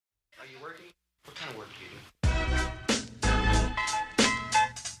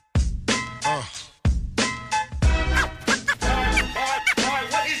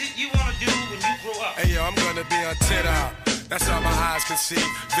eyes can see.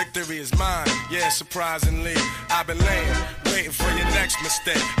 Victory is mine, yeah, surprisingly. I've been waiting for your next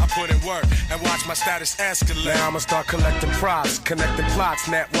mistake. I put in work and watch my status escalate. Now I'ma start collecting props, connecting plots,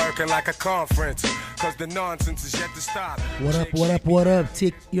 networking like a conference. Cause the nonsense is yet to stop. What up?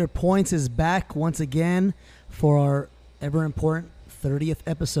 Take Your Points is back once again for our ever important 30th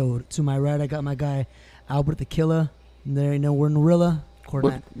episode. To my right, I got my guy Albert the Killer. There you know we're Norilla.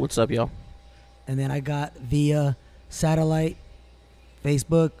 What's up, y'all? And then I got via satellite,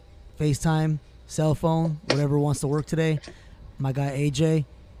 Facebook, FaceTime, cell phone, whatever wants to work today. My guy AJ,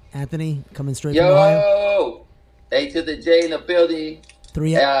 Anthony, coming straight from Ohio. Yo! A to the J in the building.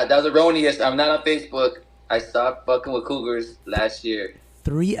 That was erroneous. I'm not on Facebook. I stopped fucking with Cougars last year.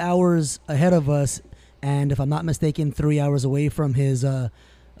 3 hours ahead of us, and if I'm not mistaken, 3 hours away from his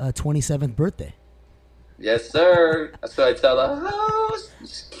 27th birthday. Yes, sir. That's what I tell her. Oh,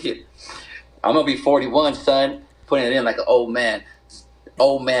 just kidding. I'm going to be 41, son. Putting it in like an old man.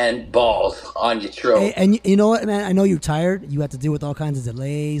 Old man balls on your throat. Hey, and you know what, man? I know you're tired. You have to deal with all kinds of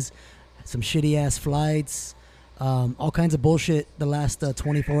delays, some shitty-ass flights, all kinds of bullshit the last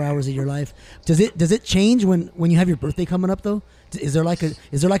 24 hours of your life. Does it change when you have your birthday coming up, though? Is there like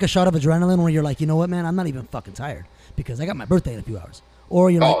a shot of adrenaline where you're like, you know what, man? I'm not even fucking tired because I got my birthday in a few hours. Or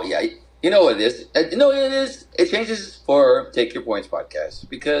you're like, oh, yeah. You know what it is? It changes for Take Your Points podcast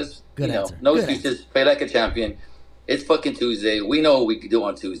because, no excuses. Play like a champion. It's fucking Tuesday. We know what we can do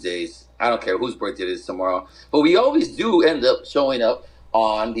on Tuesdays. I don't care whose birthday it is tomorrow. But we always do end up showing up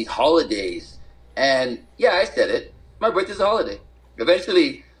on the holidays. And, yeah, I said it. My birthday's a holiday.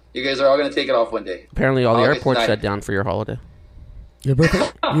 Eventually, you guys are all going to take it off one day. Apparently, all the airports shut down for your holiday. Your birthday?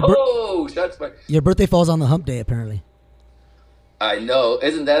 Shots fired. Your birthday falls on the hump day, apparently. I know.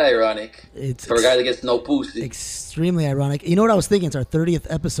 Isn't that ironic? It's for a guy that gets no pussy. Extremely ironic. You know what I was thinking? It's our 30th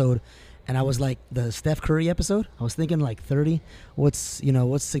episode, and I was like, the Steph Curry episode? I was thinking like 30. What's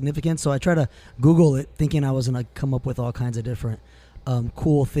significant? So I try to Google it, thinking I was going to come up with all kinds of different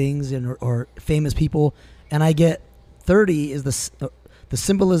cool things or famous people, and I get 30 is the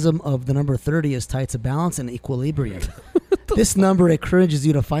symbolism of the number 30 is tied to balance and equilibrium. This number encourages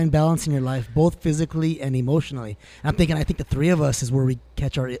you to find balance in your life, both physically and emotionally. And I think the three of us is where we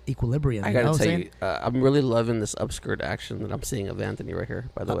catch our equilibrium. I gotta tell you, I'm really loving this upskirt action that I'm seeing of Anthony right here,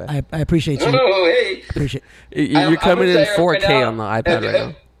 by the way. I appreciate you. Oh, hey. You're coming in 4K right on the iPad right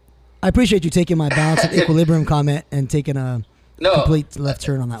now. I appreciate you taking my balance and equilibrium comment and taking a complete left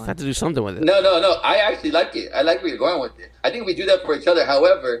turn on that one. I have to do something with it. No. I actually like it. I like where you're going with it. I think we do that for each other.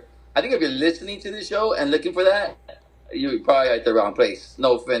 However, I think if you're listening to the show and looking for that, you're probably at the wrong place.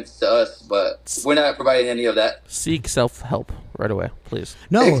 No offense to us, but we're not providing any of that. Seek self-help right away, please.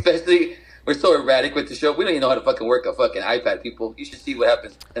 No. Especially, we're so erratic with the show. We don't even know how to fucking work a fucking iPad, people. You should see what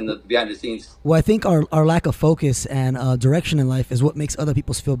happens in the behind the scenes. Well, I think our lack of focus and direction in life is what makes other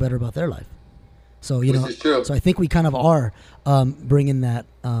people feel better about their life. So, This is true. So I think we kind of are bringing that,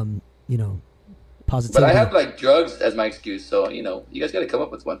 positivity. But I have like drugs as my excuse, so, you guys got to come up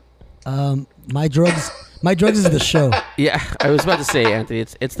with one. My drugs is the show. Yeah, I was about to say, Anthony,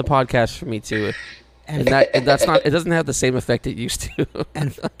 it's the podcast for me too, and that's not. It doesn't have the same effect it used to.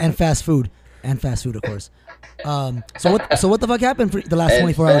 and fast food, of course. So what the fuck happened for the last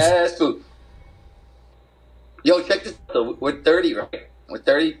 24 hours? Fast food. Yo, check this. So we're 30, right? We're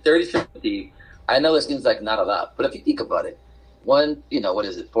 30 shows deep. I know it seems like not a lot, but if you think about it, what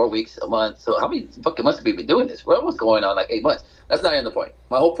is it? 4 weeks, a month. So how many fucking months have we been doing this? We're almost going on like 8 months. That's not even the point.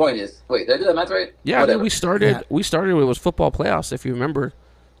 My whole point is, wait, did I do that math right? Yeah, I mean, we started. It was football playoffs, if you remember.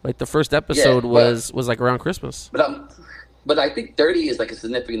 Like the first episode was like around Christmas. But I think 30 is like a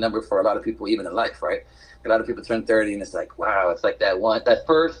significant number for a lot of people, even in life, right? A lot of people turn 30 and it's like, wow, it's like that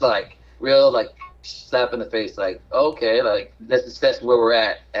first like real like slap in the face, like, okay, like let's discuss where we're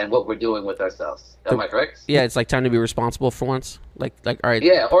at and what we're doing with ourselves. Am I correct? Yeah, it's like time to be responsible for once. Like all right.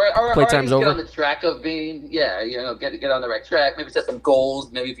 Yeah, or playtime's over. Get on the track of being, get on the right track. Maybe set some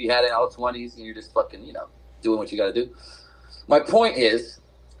goals. Maybe if you had it in all 20s and you're just fucking, doing what you got to do. My point is,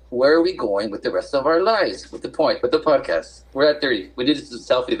 where are we going with the rest of our lives? With the podcast, we're at 30. We did this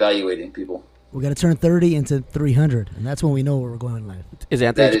self-evaluating, people. We got to turn 30 into 300, and that's when we know where we're going in life. Is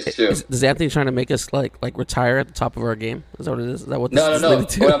Anthony? That is true. Is Anthony trying to make us like retire at the top of our game? Is that what it is? Is that what? No. What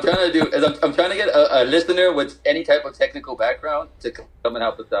I'm trying to do is I'm trying to get a listener with any type of technical background to come and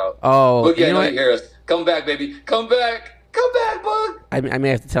help us out. Oh, Boogie, I know you hear us. Come back, baby. Come back, Bug. I may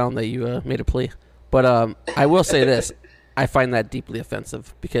have to tell him that you made a plea, but I will say this: I find that deeply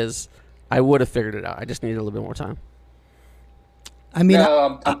offensive because I would have figured it out. I just needed a little bit more time. I mean,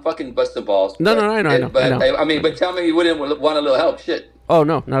 I'm fucking busting balls. No, I know. But tell me you wouldn't want a little help. Shit. Oh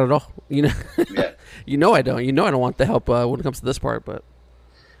no, not at all. Yeah. You know I don't. You know I don't want the help when it comes to this part. But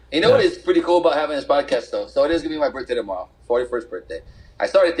you know what is pretty cool about having this podcast though? So it is gonna be my birthday tomorrow, 41st birthday. I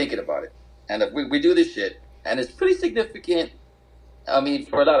started thinking about it, and we do this shit, and it's pretty significant. I mean,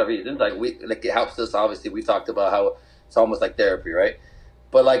 for a lot of reasons, like it helps us. Obviously, we talked about how it's almost like therapy, right?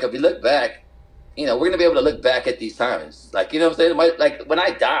 But like if you look back, you know, we're gonna be able to look back at these times. Like, you know what I'm saying? Like when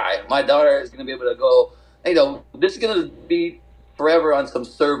I die, my daughter is gonna be able to go. You know, this is gonna be forever on some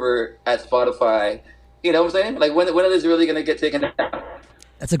server at Spotify. You know what I'm saying? Like when are this really gonna get taken down?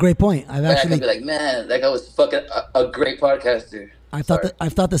 That's a great point. I've actually be like, man, that guy was fucking a great podcaster. I've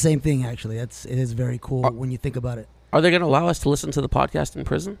thought the same thing actually. It is very cool when you think about it. Are they going to allow us to listen to the podcast in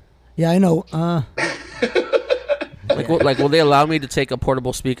prison? Yeah, I know. Will they allow me to take a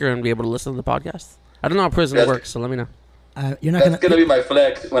portable speaker and be able to listen to the podcast? I don't know how prison works, so let me know. That's gonna be my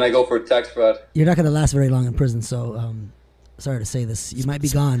flex when I go for tax fraud. You're not gonna last very long in prison, so sorry to say this. You might be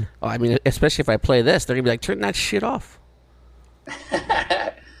gone. Oh, I mean, especially if I play this, they're gonna be like, turn that shit off.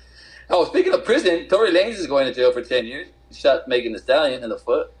 Oh, speaking of prison, Tory Lanez is going to jail for 10 years. He shot Megan Thee Stallion in the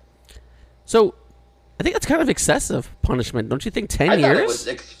foot. So, I think that's kind of excessive punishment. Don't you think 10 years? I thought it was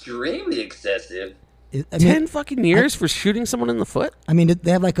extremely excessive. 10 fucking years for shooting someone in the foot? I mean, did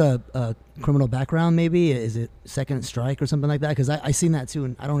they have like a criminal background maybe? Is it second strike or something like that? Because I seen that too,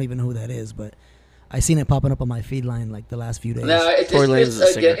 and I don't even know who that is, but I seen it popping up on my feed line like the last few days. No,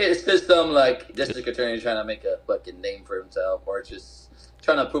 it's just some like district attorney trying to make a fucking name for himself, or just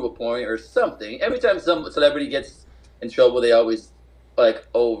trying to prove a point or something. Every time some celebrity gets in trouble, they always like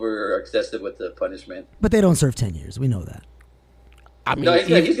over or excessive with the punishment. But they don't serve 10 years. We know that. I mean, no,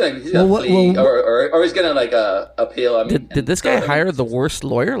 he's gonna plea, or he's gonna like appeal. I mean, did this guy hire the worst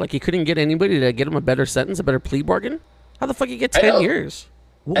lawyer? Like he couldn't get anybody to get him a better sentence, a better plea bargain? How the fuck you get 10 years?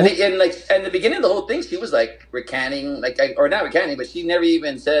 And in the beginning of the whole thing, she was like recanting, or not recanting, but she never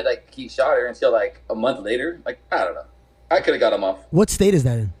even said like he shot her until like a month later. Like I don't know, I could have got him off. What state is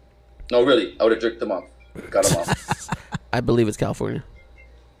that in? No, really, I would have jerked him off. Got him off. I believe it's California.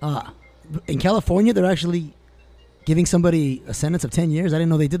 In California, they're actually giving somebody a sentence of 10 years? I didn't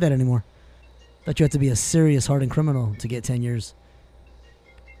know they did that anymore. Thought you had to be a serious hardened criminal to get 10 years.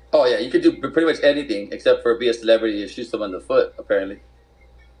 Oh, yeah. You could do pretty much anything except for be a celebrity and shoot someone in the foot, apparently.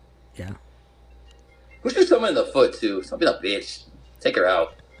 Yeah. Who shoots someone in the foot, too? Something a bitch. Take her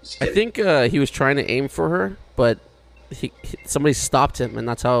out. I think he was trying to aim for her, but somebody stopped him, and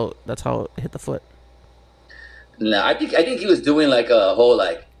that's how it hit the foot. No, I think he was doing like a whole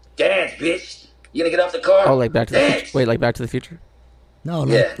like, dance, bitch. You gonna get off the car? Oh, like Back to the Future? Wait, like Back to the Future? No,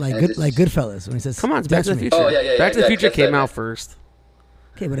 like Goodfellas when he says, "Come on, it's Back to the Future." Oh yeah. Back to the Future came out first.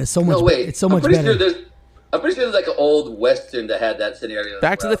 Okay, but it's so much. No, wait. It's so much better. I'm pretty sure there's like an old Western that had that scenario.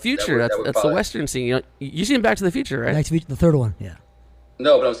 Back to the Future. That's the Western scene. You seen Back to the Future, right? Back to the Future, the third one. Yeah.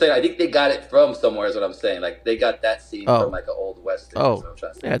 No, but I'm saying I think they got it from somewhere. Is what I'm saying. Like they got that scene from like an old Western. Oh,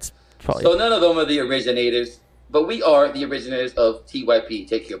 yeah, it's probably. So none of them are the originators, but we are the originators of TYP.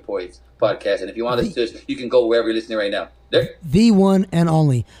 Take Your Points podcast, and if you want us to, you can go wherever you're listening right now. There. The one and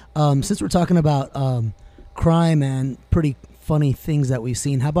only. Since we're talking about crime and pretty funny things that we've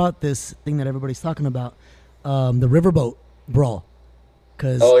seen, how about this thing that everybody's talking about, the riverboat brawl?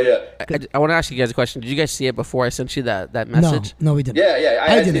 Oh yeah. I want to ask you guys a question. Did you guys see it before I sent you that message? No, we didn't. Yeah,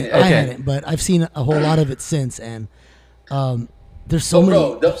 I didn't. I hadn't, but I've seen a whole lot of it since, and there's so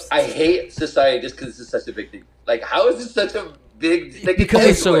many. Bro, I hate society just because this is such a big thing. Like, how is this such a big thing?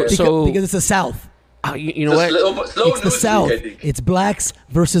 Because it's the South. You know what? It's the South. It's blacks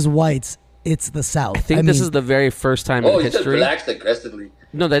versus whites. It's the South. I think this is the very first time in history. Oh, you said blacks aggressively.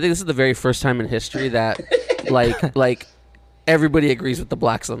 No, I think this is the very first time in history that, like everybody agrees with the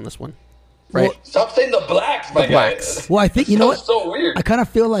blacks on this one, right? Well, stop saying the blacks, my guy. Well, I think what? So weird. I kind of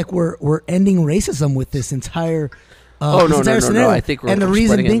feel like we're ending racism with this entire. No. I think we're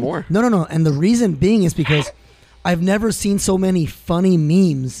spreading it more. No. And the reason being is because I've never seen so many funny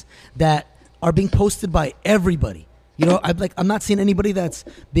memes that are being posted by everybody. You know, I'm not seeing anybody that's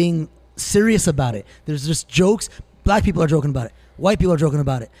being serious about it. There's just jokes. Black people are joking about it. White people are joking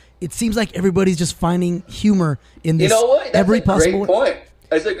about it. It seems like everybody's just finding humor in this. You know what? That's a great point.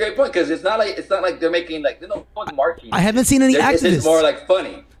 It's a great point because it's not like they're making like there's no marking. I haven't seen any activists. It's more like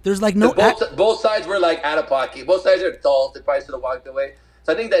funny. There's like no. Both sides were like out of pocket. Both sides are adults. They probably should have walked away.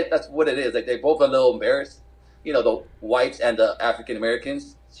 So I think that's what it is. Like they both are a little embarrassed. You know, the whites and the African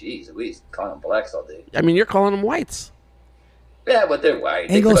Americans. Jeez, we call them blacks all day. I mean, you're calling them whites. Yeah, but they're white.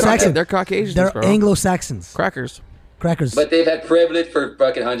 Anglo-Saxon. They're Caucasians. They're Anglo-Saxons. Crackers. But they've had privilege for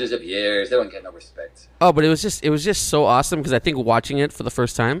fucking hundreds of years. They don't get no respect. Oh, but it was just so awesome because I think watching it for the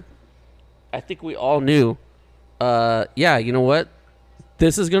first time, I think we all knew, you know what?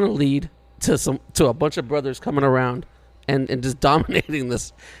 this is gonna lead to a bunch of brothers coming around and just dominating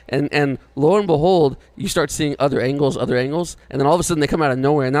this, and lo and behold, you start seeing other angles, and then all of a sudden they come out of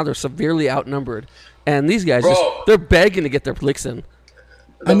nowhere, and now they're severely outnumbered, and these guys they're begging to get their licks in.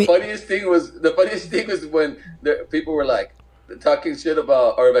 The funniest thing was when people were like talking shit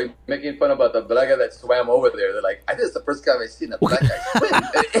about or like making fun about the black guy that swam over there. They're like, I think it's the first time I've seen a black guy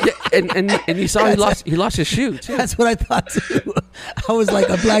swim. and you saw he lost his shoe too. That's what I thought too. I was like,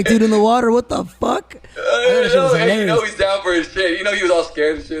 a black dude in the water. What the fuck? You know he's down for his shit. You know he was all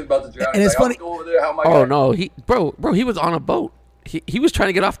scared and shit about to drown. And it's funny. Over there, how am I oh no, he was on a boat. He was trying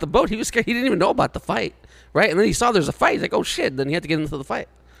to get off the boat. He was scared. He didn't even know about the fight, right? And then he saw there's a fight. He's like, oh shit. Then he had to get into the fight.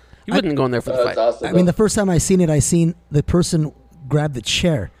 He wasn't going there for the fight. Awesome, I mean, the first time I seen the person grab the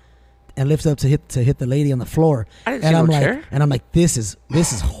chair and lift up to hit the lady on the floor. I didn't see no chair. And I'm like, this is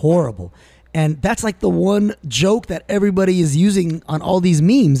horrible. And that's like the one joke that everybody is using on all these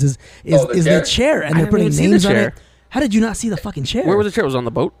memes is the chair, and they're putting names on it. How did you not see the fucking chair? Where was the chair? Was it on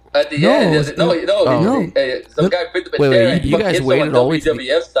the boat? At the end. No. Some guy picked up a chair. Wait, you guys waited all the way to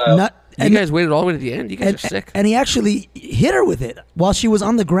WWF style. You guys waited all the way to the end? You guys are sick. And he actually hit her with it while she was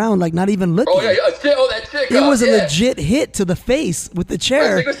on the ground, like not even looking. Oh, yeah. That chick. It was a legit hit to the face with the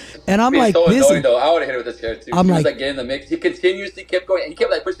chair. And I'm like, so this annoying, though. I would have hit her with the chair, too. She was like getting the mix. He continuously kept going. And he kept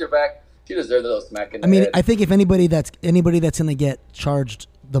like pushing her back. She deserved a little smack in the head. I think if anybody that's going to get charged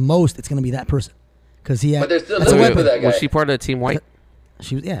the most, it's going to be that person. But there's still a weapon for that guy. Was she part of Team White?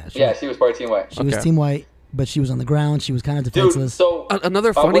 She was part of Team White. She was Team White, but she was on the ground. She was kind of defenseless. Dude, so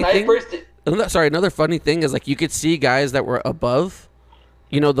another funny thing. Another funny thing is like you could see guys that were above,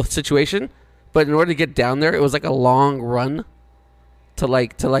 the situation, but in order to get down there, it was like a long run to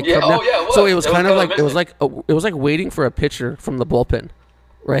come down. So it was it was like waiting for a pitcher from the bullpen,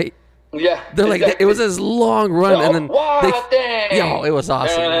 right? Yeah. They're like it was this long run, and then it was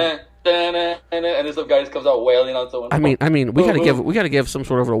awesome. And then some guy just comes out wailing on someone. I mean, we gotta give some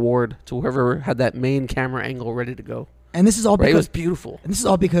sort of reward to whoever had that main camera angle ready to go. And this is all because it was beautiful. And this is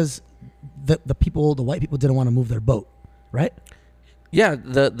all because the white people didn't want to move their boat, right? Yeah,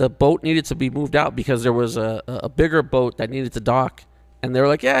 the boat needed to be moved out because there was a bigger boat that needed to dock, and they were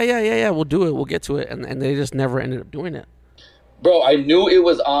like, yeah, we'll do it, we'll get to it, and they just never ended up doing it. Bro, I knew it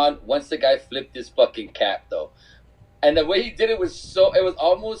was on once the guy flipped his fucking cap, though. And the way he did it was it was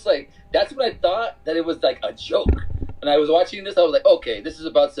almost like, that's when I thought that it was like a joke. And I was watching this, I was like, okay, this is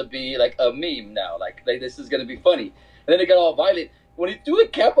about to be like a meme now. Like this is going to be funny. And then it got all violent. When he threw the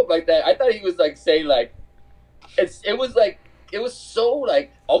cap up like that, I thought he was like saying like, it was so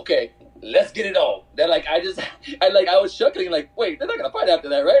like, okay, let's get it on. Then like, I was chuckling like, wait, they're not going to fight after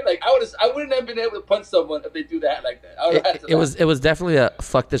that, right? Like I wouldn't have been able to punch someone if they do that like that. It was definitely a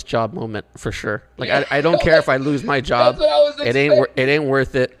fuck this job moment for sure. Like I don't care if I lose my job. That's what I was expecting. It ain't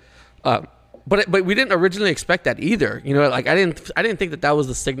worth it. But we didn't originally expect that either. Like I didn't think that was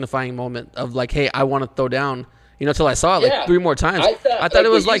the signifying moment of like, hey, I want to throw down. Till I saw it like 3 more times. I thought it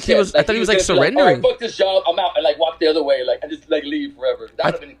was like he was. I thought he was like surrendering. Fuck this job, I'm out, and like walk the other way, like and just like leave forever. That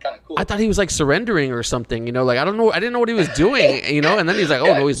would have been kind of cool. I thought he was like surrendering or something. Like I don't know. I didn't know what he was doing. And then he's like,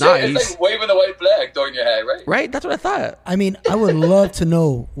 oh no, he's not. He's like waving the white flag, throwing your hat, right? Right. That's what I thought. I mean, I would love to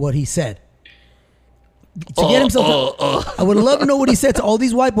know what he said. To get himself, I would love to know what he said to all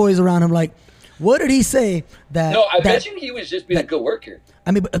these white boys around him. Like, what did he say that? No, I bet you he was just being a good worker.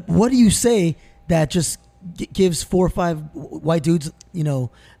 I mean, but what do you say that just gives 4 or 5 white dudes,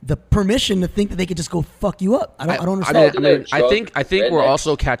 the permission to think that they could just go fuck you up? I don't understand. I think we're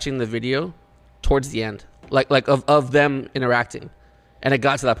also catching the video towards the end, like of them interacting, and it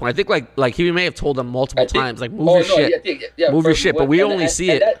got to that point. I think like he may have told them multiple times, like move your shit, but we only see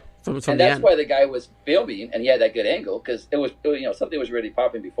it from the end. That's why the guy was filming, and he had that good angle because it was something was really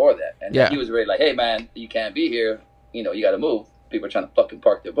popping before that, and he was really like, hey man, you can't be here, you got to move. People are trying to fucking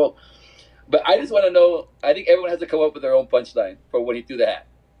park their boat. But I just want to know, I think everyone has to come up with their own punchline for when he threw the hat.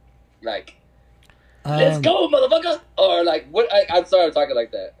 Like, let's go, motherfucker! Or like, what? I'm sorry I'm talking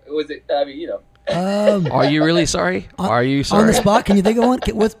like that. Was it, I mean, Are you really sorry? Are you sorry? On the spot, can you think of one?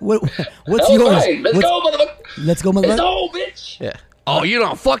 What's yours? Right. Let's go, motherfucker! Let's go, motherfucker! It's on, bitch! Yeah. Oh, you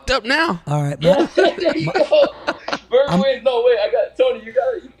done fucked up now? All right. Yeah, there you go. Wait, I got Tony, you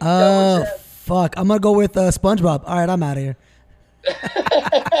got it. Oh, fuck. I'm going to go with SpongeBob. All right, I'm out of here.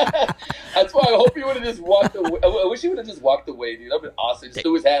 That's why I hope he would have just walked away. I wish he would have just walked away, dude. That'd been awesome. Just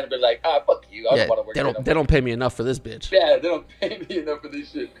threw his hand and been like, fuck you. I don't want to work here. They don't pay me enough for this bitch. Yeah, they don't pay me enough for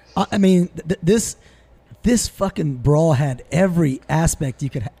this shit. I mean, this fucking brawl had every aspect you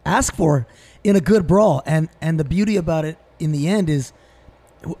could ask for in a good brawl. And the beauty about it in the end is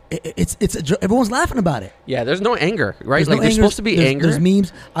everyone's laughing about it. Yeah, there's no anger, right? There's There's supposed to be anger. There's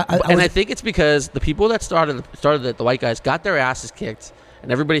memes. I think it's because the people that started it, the white guys, got their asses kicked,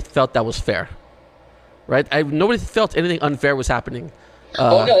 and everybody felt that was fair, right? Nobody felt anything unfair was happening.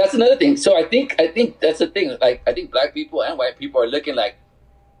 No, that's another thing. So I think that's the thing. Like, I think black people and white people are looking like,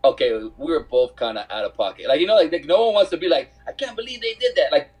 okay, we were both kind of out of pocket. Like, no one wants to be like, I can't believe they did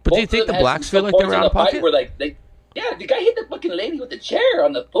that. Like, but do you think the blacks feel like they were out of pocket? Where yeah, the guy hit the fucking lady with the chair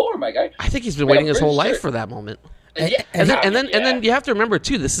on the floor, my guy. I think he's been waiting his whole life for that moment. And then you have to remember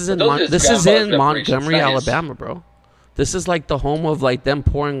too. This is in Montgomery, Alabama, bro. This is like the home of like them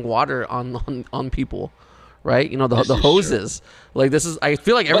pouring water on people, right? You know, the hoses. Like this is. I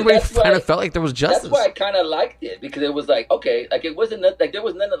feel like everybody kind of felt like there was justice. That's why I kind of liked it, because it was like, okay, like it wasn't like there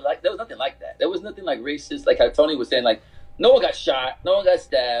was nothing like that. There was nothing like racist. Like how Tony was saying, like no one got shot, no one got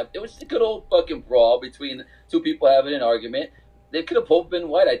stabbed. It was just a good old fucking brawl between two people having an argument. They could have both been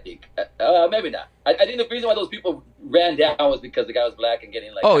white, I think. Maybe not. I think the reason why those people ran down was because the guy was black and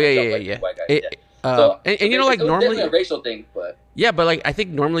getting like white guy. And you know, like normally a racial thing, but yeah, but like I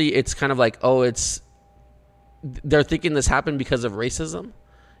think normally it's kind of like, oh, they're thinking this happened because of racism.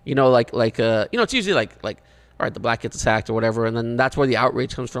 You know, it's usually like all right, the black gets attacked or whatever, and then that's where the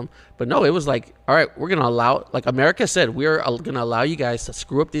outrage comes from. But no, it was like, all right, we're gonna allow, like America said, we're gonna allow you guys to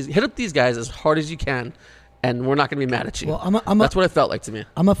hit up these guys as hard as you can, and we're not gonna be mad at you. Well, that's what it felt like to me.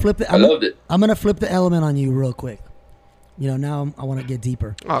 I'm gonna flip it. I loved it. I'm gonna flip the element on you real quick. You know, now I want to get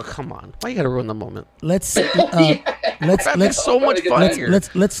deeper. Oh, come on! Why you gotta ruin the moment? Let's so much fun here.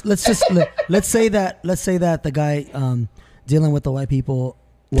 Let's say that the guy dealing with the white people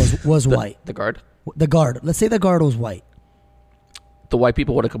was white. The guard. The guard. Let's say the guard was white. The white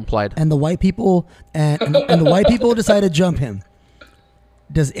people would have complied. And the white people and the white people decided to jump him.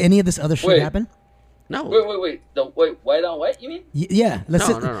 Does any of this other shit happen? No. Wait. White on white? You mean? Yeah.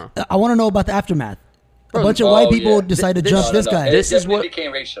 No. I want to know about the aftermath. A bunch of white people decided to jump this guy. This is what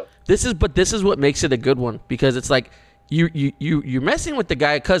became racial. This is what makes it a good one, because it's like you're messing with the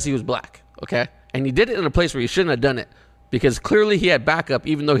guy because he was black, okay? And you did it in a place where you shouldn't have done it, because clearly he had backup,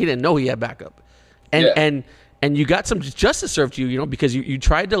 even though he didn't know he had backup. And you got some justice served to you, you know, because you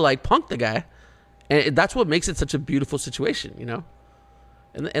tried to like punk the guy, and that's what makes it such a beautiful situation, you know.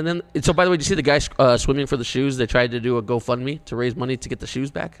 And then so by the way, did you see the guy swimming for the shoes? They tried to do a GoFundMe to raise money to get the shoes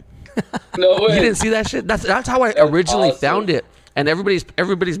back. No way. You didn't see that shit? That's how I originally found it. And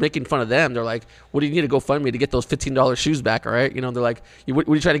everybody's making fun of them. They're like, "What do you need to GoFundMe to get those $15 shoes back?" All right, you know, they're like, "What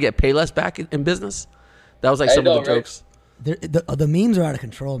are you trying to get Payless back in business?" That was like some of the jokes. The memes are out of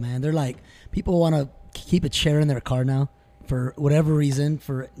control, man. They're like, people want to keep a chair in their car now for whatever reason.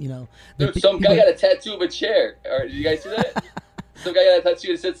 For, you know, dude, some guy got a tattoo of a chair. Did you guys see that? Some guy got a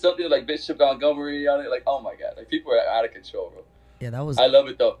tattoo that said something like Bishop Montgomery on it. Like, oh my god, like people are out of control, bro. Yeah, that was. I love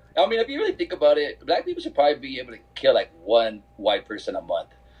it though. I mean, if you really think about it, black people should probably be able to kill like one white person a month.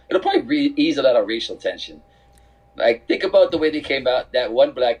 It'll probably ease a lot of racial tension. Like, think about the way they came out. That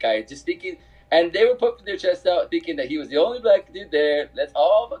one black guy just thinking, and they were puffing their chest out, thinking that he was the only black dude there. Let's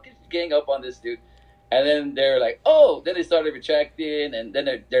all fucking gang up on this dude. And then they're like, oh. Then they started retracting, and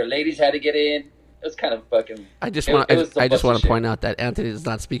then their ladies had to get in. It was kind of fucking. I just want to point out that Anthony does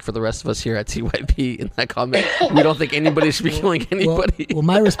not speak for the rest of us here at TYP in that comment. We don't think anybody should be killing anybody. Well,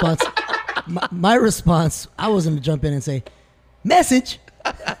 my response, I was going to jump in and say, message.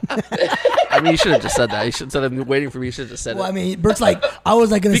 I mean, you should have just said that. You should, instead of waiting for me, you should have just said it. Well, I mean, Bert's like, I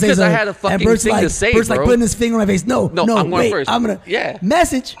was like going to say something. Because I had a fucking thing to say, Bert's bro. like putting his finger on my face. No, I'm going wait, first. I'm going to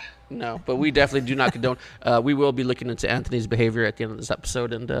message. No, but we definitely do not condone. We will be looking into Anthony's behavior at the end of this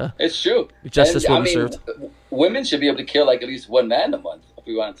episode, and it's true. Justice will be served. Women should be able to kill like at least one man a month if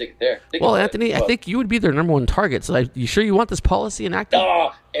we want to take it there. Well, Anthony, I think you would be their number one target. So, you sure you want this policy enacted?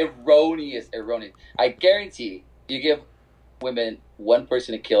 Oh, erroneous. I guarantee you give women one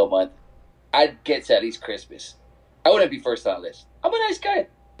person to kill a month, I'd get to at least Christmas. I wouldn't be first on the list. I'm a nice guy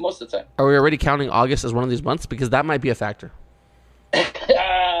most of the time. Are we already counting August as one of these months? Because that might be a factor.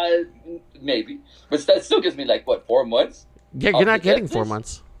 Maybe, but that still gives me like what, 4 months? Yeah, you're not getting 4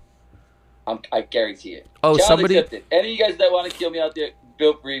 months. I guarantee it. Oh, Challenge somebody. Accepted. Any of you guys that want to kill me out there,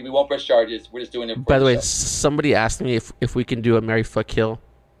 feel free. We won't press charges. We're just doing it. By the way, somebody asked me if we can do a Marry Fuck Kill,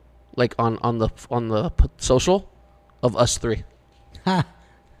 like on the social, of us three.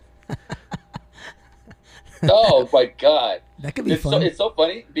 Oh my god, that could be fun. It's so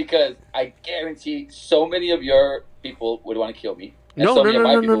funny because I guarantee so many of your people would want to kill me. No.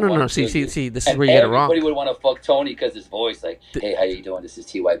 See, this is where you get it wrong. Everybody would want to fuck Tony because his voice, like, hey, how you doing? This is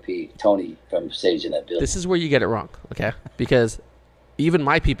TYP, Tony from Sage in that building. This is where you get it wrong, okay? Because even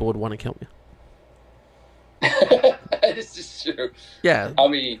my people would want to kill me. It's just That's true. Yeah. I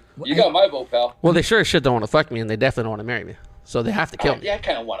mean, you got my vote, pal. Well, they sure as shit don't want to fuck me, and they definitely don't want to marry me. So they have to kill me. Yeah, I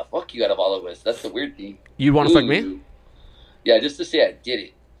kind of want to fuck you out of all of us. That's the weird thing. You'd want to fuck me? Yeah, just to say I did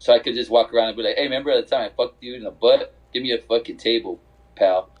it. So I could just walk around and be like, hey, remember the time I fucked you in the butt? Give me a fucking table,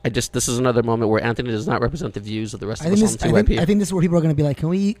 pal. This is another moment where Anthony does not represent the views of the rest of us on 2IP. I think this is where people are going to be like, can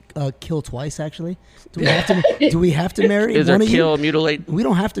we kill twice, actually? Do we have to marry Is one there of kill, you? mutilate? We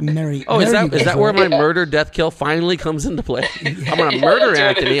don't have to marry. Oh, is that where my murder, death, kill finally comes into play? I'm going to murder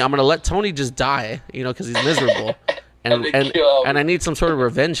Anthony. I'm going to let Tony just die, because he's miserable. And I need some sort of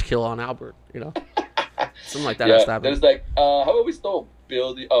revenge kill on Albert, Something like that has to happen. There's like, how about we stole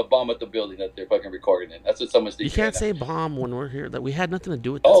a bomb at the building that they're fucking recording in? That's what someone's thinking. You can't say bomb when we're here. That we had nothing to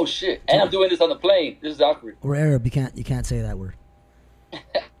do with this. Oh shit! And I'm doing this on the plane. This is awkward. We're Arab. You can't say that word.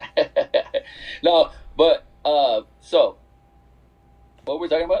 No, but so what we're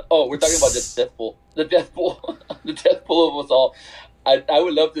talking about? Oh, we're talking about the death pool. The death pool. The death pool of us all. I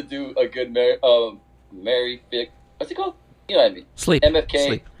would love to do a good Mary Fick. What's it called? You know what I mean? Sleep. MFK.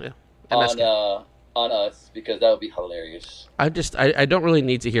 Sleep. Yeah. MSK. On us, because that would be hilarious. I don't really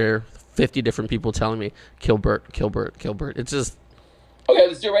need to hear 50 different people telling me kill Bert, kill Bert, kill Bert. It's just okay.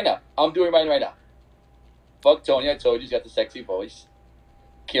 Let's do it right now. I'm doing mine right now. Fuck Tony. I told you he's got the sexy voice.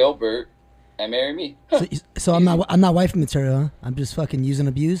 Kill Bert and marry me. So I'm not wife material. Huh? I'm just fucking use and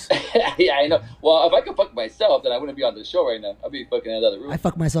abuse. Yeah, I know. Well, if I could fuck myself, then I wouldn't be on the show right now. I'd be fucking in another room. I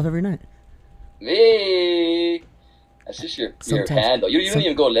fuck myself every night. Hey, that's just your handle. You don't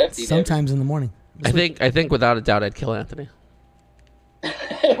even go lefty. Sometimes in the morning. I think without a doubt I'd kill Anthony.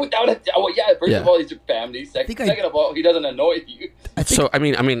 Without a doubt, well, yeah. First of all, he's your family. Second of all, he doesn't annoy you. So I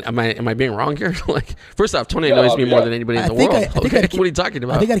mean, am I being wrong here? Like, first off, Tony annoys me more than anybody in the world. What are you talking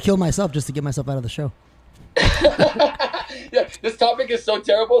about? I think I'd kill myself just to get myself out of the show. Yeah, this topic is so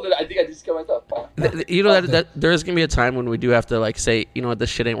terrible that I think I just kill myself. That there is gonna be a time when we do have to like say, this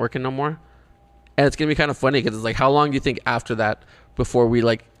shit ain't working no more, and it's gonna be kind of funny because it's like, how long do you think after that before we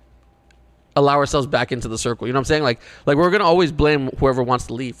like allow ourselves back into the circle? You know what I'm saying? Like we're gonna always blame whoever wants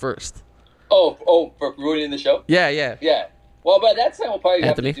to leave first. Oh, for ruining the show? Yeah. Well, by that time we'll probably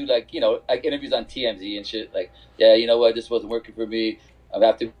have to do like interviews on TMZ and shit. Like, yeah, you know what? This wasn't working for me.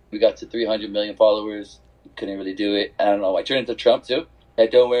 We got to 300 million followers. Couldn't really do it. I don't know. I turned into Trump too. Hey,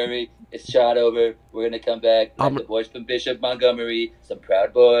 don't worry. It's shot over. We're gonna come back. Like the boys from Bishop Montgomery. Some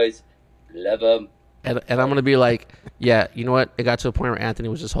proud boys. Love them. And I'm going to be like, yeah, you know what? It got to a point where Anthony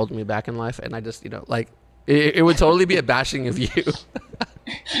was just holding me back in life. And I just, it would totally be a bashing of you.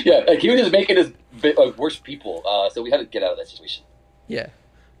 Yeah, like he was just making us worse people. So we had to get out of that situation. Yeah.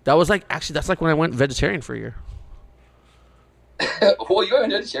 That was that's like when I went vegetarian for a year. Well, you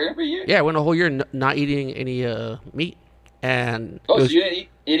went vegetarian for a year? Yeah, I went a whole year not eating any meat. And so you didn't eat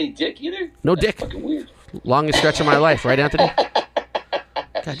any dick either? No That's dick. Fucking weird. Longest stretch of my life, right, Anthony?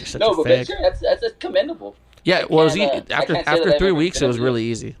 God, you're such a fag. That's commendable. Yeah, well, after 3 weeks, it was really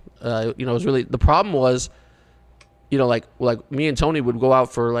easy. It was really, the problem was, like me and Tony would go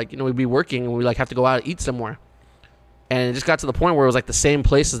out for we'd be working and we'd have to go out and eat somewhere, and it just got to the point where it was like the same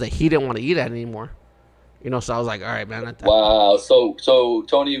places that he didn't want to eat at anymore. So I was like, all right, man. Wow. So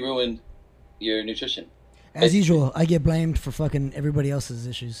Tony ruined your nutrition. As usual, I get blamed for fucking everybody else's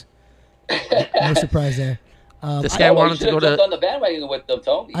issues. No surprise there. This guy wanted to go on the bandwagon with them,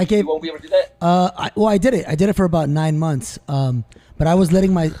 Tony. You won't be able to do that. I did it. I did it for about 9 months. But I was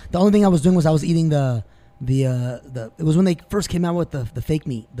letting the only thing I was doing was I was eating the it was when they first came out with the fake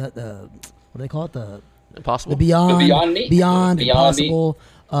meat. The what do they call it? The Impossible. The Beyond Meat. Beyond Impossible.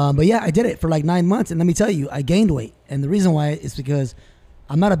 But yeah, I did it for 9 months, and let me tell you, I gained weight. And the reason why is because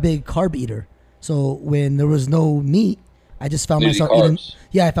I'm not a big carb eater. So when there was no meat, I just found myself eating.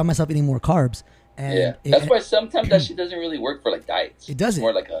 Yeah, I found myself eating more carbs. And that's why sometimes that shit doesn't really work for diets. It doesn't.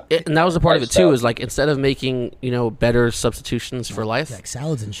 It's more and that was a part of it too. Is instead of making better substitutions for life, like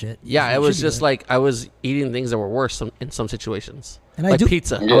salads and shit. Yeah, it was just I was eating things that were worse in some situations. And I do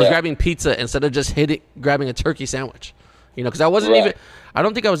pizza. Yeah. I was grabbing pizza instead of just grabbing a turkey sandwich. Because I wasn't even. I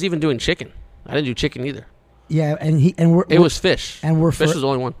don't think I was even doing chicken. I didn't do chicken either. Yeah, it was fish. And fish was the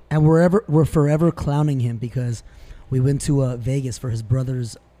only one. And we're forever clowning him because we went to Vegas for his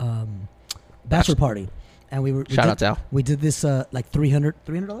brother's bachelor party, and shout out to Al. We did this $300,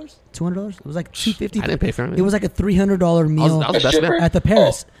 $200. It was like $250. I didn't pay for it. It was like a $300 meal at the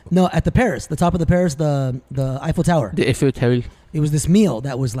Paris. No, at the Paris, the top of the Paris, the Eiffel Tower. The Eiffel Tower. It was this meal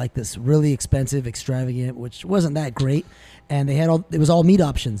that was like this really expensive, extravagant, which wasn't that great, and it was all meat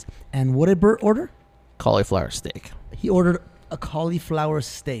options. And what did Bert order? Cauliflower steak. He ordered a cauliflower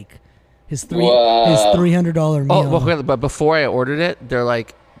steak. His $300 meal. Oh, but before I ordered it,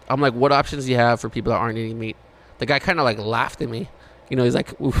 I'm like, what options do you have for people that aren't eating meat? the guy kind of like laughed at me. You know, he's like,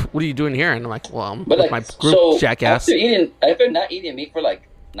 "What are you doing here?" And I'm like, "Well, I'm but with like, my group, jackass." After not eating meat for like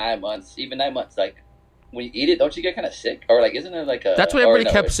 9 months, even 9 months, like when you eat it, don't you get kind of sick? Or like, isn't it like a? That's what everybody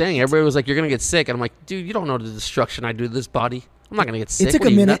kept saying. Everybody was like, "You're gonna get sick," and I'm like, "Dude, you don't know the destruction I do to this body. I'm not gonna get sick." It took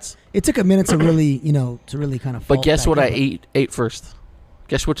a minute. It took a minute to really, to really kind of. But guess what I ate first?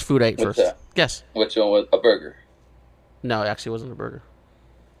 Guess which food I ate first? Guess. Which one was a burger? No, it actually wasn't a burger.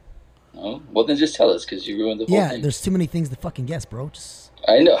 Oh, well then just tell us because you ruined the whole thing. Yeah, there's too many things to fucking guess, bro. Just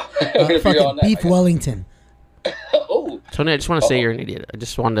I know. fucking beef Wellington. Oh, Tony, I just want to say you're an idiot. I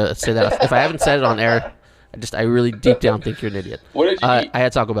just wanted to say that if I haven't said it on air, I really deep down think you're an idiot. What did you eat? I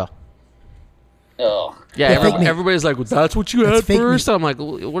had Taco Bell. Oh. Yeah, everybody's like, well, "That's what you had first." I'm like,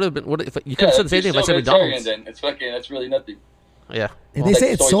 "What have been? What if you could have said the same thing if I said McDonald's?" Then it's fucking. That's really nothing. Yeah. Well, they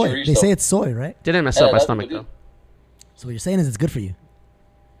say it's soy. They say it's soy, right? Didn't mess up my stomach though. So what you're saying is it's good for you.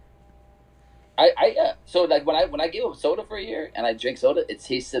 So like when I gave up soda for a year and I drank soda, it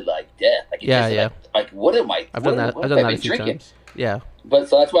tasted like death. Like it tasted like what am I? I've done that a few times. Yeah. But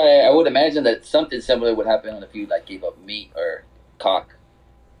so that's why I would imagine that something similar would happen if you like gave up meat or cock.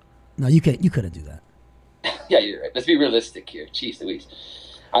 No, you couldn't do that. Yeah, you're right. Let's be realistic here. Jeez Louise.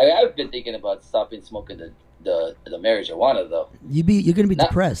 I have been thinking about stopping smoking the marijuana though. You're gonna be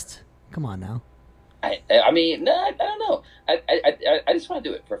depressed. Come on now. I mean, I don't know. I just want to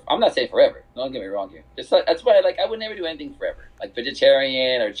do it. I'm not saying forever. Don't get me wrong here. It's like, that's why I would never do anything forever. Like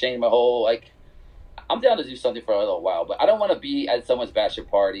vegetarian or change my whole I'm down to do something for a little while, but I don't want to be at someone's bachelor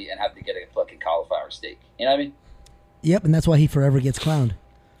party and have to get a fucking cauliflower steak. You know what I mean? Yep, and that's why he forever gets clowned.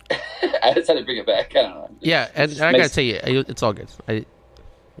 I just had to bring it back. I don't know. Yeah, and I gotta tell you, it's all good. I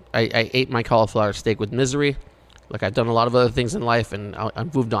ate my cauliflower steak with misery. Like I've done a lot of other things in life, and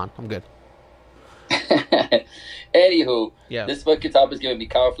I've moved on. I'm good. Anywho, this fucking top is giving me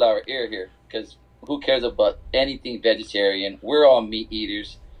cauliflower ear here because who cares about anything vegetarian? We're all meat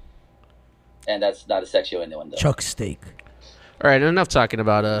eaters, and that's not a sexual innuendo. Chuck steak. All right, enough talking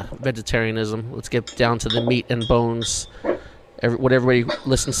about vegetarianism. Let's get down to the meat and bones. What everybody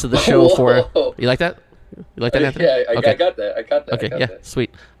listens to the show for. You like that? You like that, Anthony? Yeah, I got that. Okay,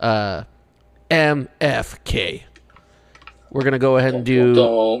 sweet. MFK. We're gonna go ahead and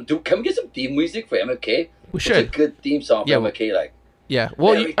do. Can we get some theme music for MFK? We should. It's a good theme song for MFK. Yeah.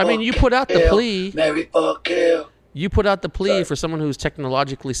 Well, you put out the plea. Mary fuck kill. You put out the plea for someone who's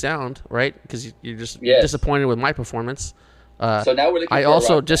technologically sound, right? Because you're just disappointed with my performance. So now we're looking. I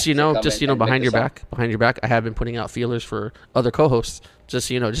also just behind your back, I have been putting out feelers for other co-hosts. Just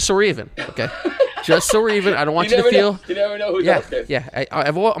so we're even. Okay. Just so we're even. I don't want you to feel. You never know who's out there. Yeah.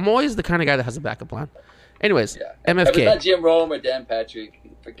 I'm always the kind of guy that has a backup plan. Anyways, MFK. If it's not Jim Rome or Dan Patrick,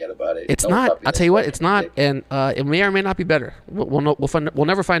 forget about it. It's not. I'll tell you what. It's not, and it may or may not be better. We'll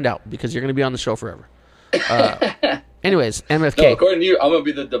never find out because you're going to be on the show forever. Anyways, MFK. No, according to you, I'm going to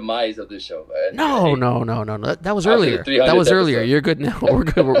be the demise of this show. No. That was earlier. That was earlier. Episode. You're good now. We're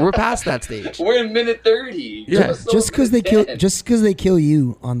good. We're past that stage. We're in minute 30. Yeah. Just because they kill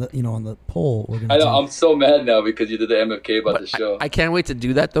you on the poll. I know. I'm so mad now because you did the MFK about the show. I can't wait to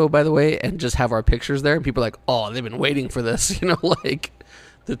do that though. By the way, and just have our pictures there, and people are like, oh, they've been waiting for this.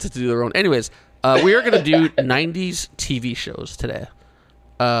 To do their own. Anyways, we are going to do 90s TV shows today.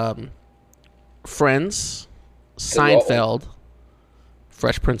 Friends, Seinfeld,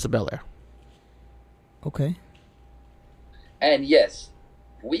 Fresh Prince of Bel-Air. Okay. And yes,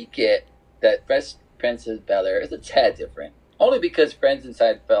 we get that Fresh Prince of Bel-Air is a tad different. Only because Friends and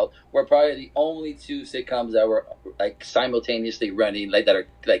Seinfeld were probably the only two sitcoms that were simultaneously running, that are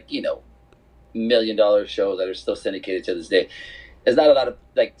 $1 million shows that are still syndicated to this day. There's not a lot of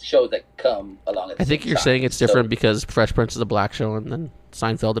shows that come along. I think you're saying it's different because Fresh Prince is a black show, and then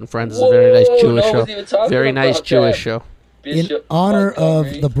Seinfeld and Friends is a very nice Jewish show. Very nice Jewish show. In honor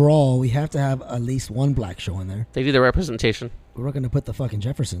of the brawl, we have to have at least one black show in there. They do the representation. We're not going to put the fucking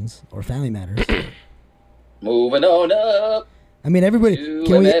Jeffersons or Family Matters. Moving on up. I mean, everybody.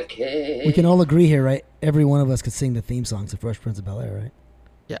 We can all agree here, right? Every one of us could sing the theme song to Fresh Prince of Bel-Air, right?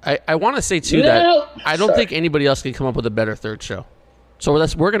 Yeah, I want to say too that I don't think anybody else can come up with a better third show. So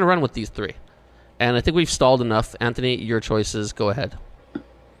we're going to run with these three, and I think we've stalled enough. Anthony, your choices. Go ahead.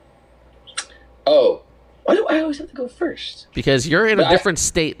 Oh, why do I always have to go first? Because you're in a different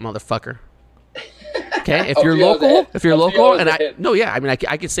state, motherfucker. Okay, if you're local, and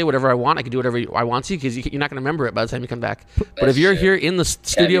I can say whatever I want. I can do whatever I want to because you're not going to remember it by the time you come back. But if you're here in the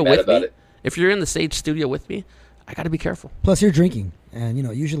studio with me, if you're in the stage studio with me, I got to be careful. Plus, you're drinking, and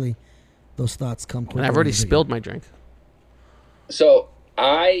usually those thoughts come quickly. And I've already spilled my drink. So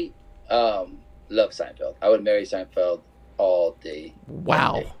I love Seinfeld. I would marry Seinfeld all day.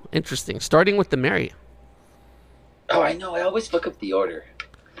 Wow, interesting. Starting with the Mary. Oh, I know. I always fuck up the order.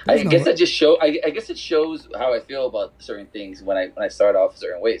 I guess it shows how I feel about certain things when I start off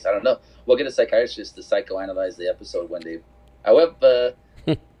certain ways. I don't know. We'll get a psychiatrist to psychoanalyze the episode one day. However,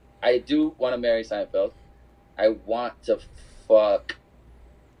 I do want to marry Seinfeld. I want to fuck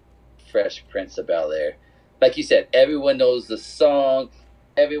Fresh Prince of Bel-Air. Like you said, everyone knows the song.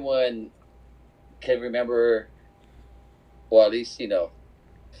 Everyone can remember, well, at least,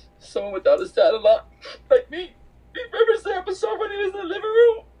 someone without a satellite like me. He remembers the episode when he was in the living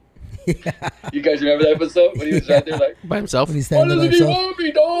room. Yeah. You guys remember that episode when he was right there like by himself? When he's standing why doesn't he want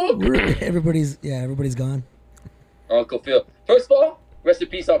me, dog? Everybody's gone. Uncle Phil. First of all, rest in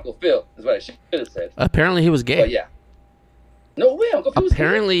peace, Uncle Phil. Is what I should have said. Apparently he was gay. But yeah. No way, Uncle Phil was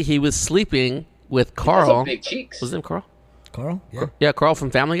Apparently he was sleeping with Carl. Big cheeks. Was his name Carl? Carl? Yeah. Yeah, Carl from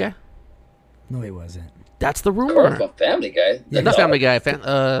Family Guy. No, he wasn't. That's the rumor. Carl from Family Guy. Yeah, not Family Guy.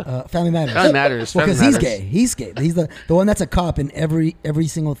 Family Matters. Family Matters. Well, because he's gay. He's gay. He's the one that's a cop in every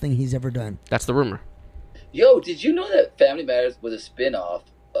single thing he's ever done. That's the rumor. Yo, did you know that Family Matters was a spin-off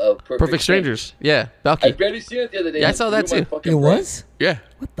of Perfect Strangers? Yeah, Balky. I barely seen it the other day. Yeah, I saw that too. It was? Yeah.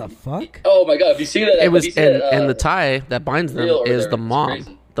 What the fuck? Oh my god, have you seen that? It was, and the tie that binds them is the mom.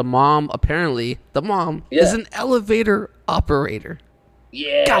 Crazy. The mom, apparently, is an elevator operator.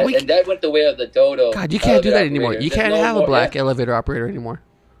 Yeah, God, and that went the way of the dodo. God, you can't do that anymore. You can't have a black elevator operator anymore.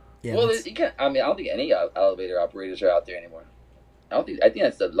 Yeah, well, you can't. I mean, I don't think any elevator operators are out there anymore. I think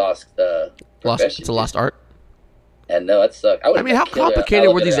that's the lost profession. It's a lost art. And no, that sucks. I mean, how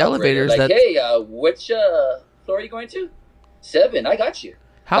complicated were these elevators? Like, hey, which floor are you going to? 7. I got you.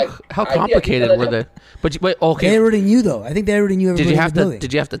 How complicated were they? But wait, okay. They already knew though. I think they already knew everybody was building.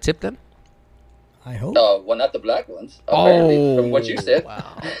 Did you have to tip them? I hope. Well, not the black ones. Apparently, from what you said.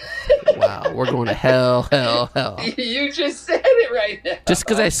 Wow, we're going to hell. You just said it right now. Just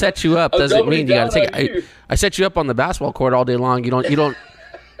because I set you up doesn't mean you got to take it. I set you up on the basketball court all day long. You don't.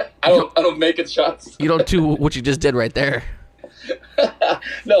 I don't make it shots. You don't do what you just did right there.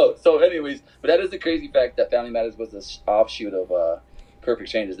 No. So, anyways, but that is the crazy fact that Family Matters was an offshoot of Perfect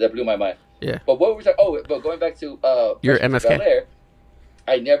Strangers. That blew my mind. Yeah. But what were we talking? Oh, but going back to your MFK. Bel-Air,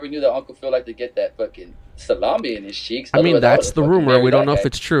 I never knew that Uncle Phil liked to get that fucking salami in his cheeks. I mean, that's the rumor. We don't know if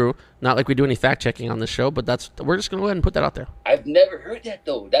it's true. Not like we do any fact checking on this show, but we're just gonna go ahead and put that out there. I've never heard that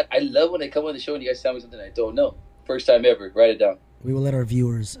though. That I love when they come on the show and you guys tell me something I don't know. First time ever. Write it down. We will let our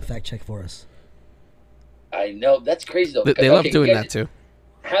viewers fact check for us. I know that's crazy though. They love doing that too.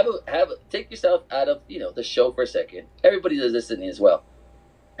 Take yourself out of the show for a second. Everybody that's listening as well.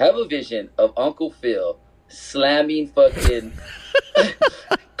 Have a vision of Uncle Phil slamming fucking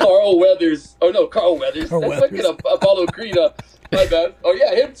Carl Weathers. Oh no, Carl Weathers. That's fucking Apollo Creed. My bad. Oh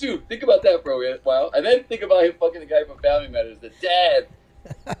yeah, him too. Think about that for a while, and then think about him fucking the guy from Family Matters, the dad.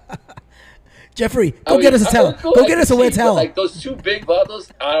 Jeffrey, get us a towel. Go get us a wet towel. Like those two big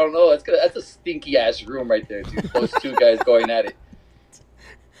bottles. I don't know. That's a stinky ass room right there, dude. Those two guys going at it.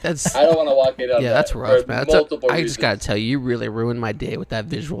 I don't want to walk in on that. Yeah, that's rough, man. I just gotta tell you really ruined my day with that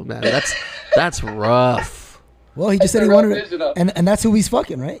visual, man. That's rough. Well, he just said he wanted it, and that's who he's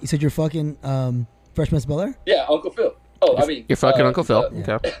fucking, right? You said you're fucking Fresh Prince of Bel-Air? Yeah, Uncle Phil. Oh, I mean, you're fucking Uncle Phil.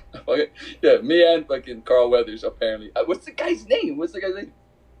 Okay. Yeah, me and fucking Carl Weathers apparently. What's the guy's name?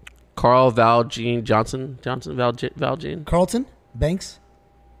 Carl Valjean Johnson. Valjean. Carlton Banks.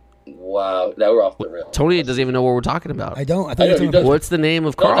 Wow, now we're off the rails. Tony doesn't even know what we're talking about. I don't. I thought you were what's the name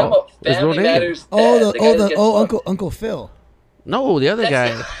of Carl? His real name. Uncle Phil. No, the other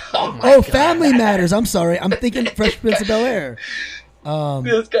guy. Family Matters. I'm sorry. I'm thinking Fresh Prince of Bel-Air.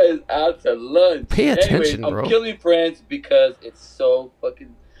 This guy is out to lunch. Pay attention, bro. I'm killing Friends because it's so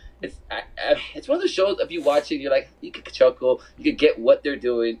fucking. It's one of those shows. If you watch it, you're like, you could chuckle, you could get what they're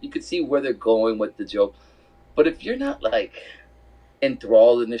doing, you could see where they're going with the joke. But if you're not like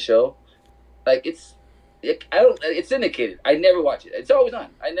enthralled in the show, like it's syndicated. I never watch it. It's always on.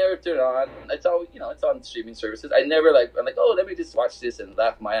 I never turn it on. It's always it's on streaming services. I'm like, oh, let me just watch this and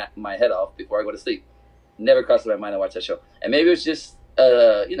laugh my head off before I go to sleep. Never crossed my mind to watch that show. And maybe it was just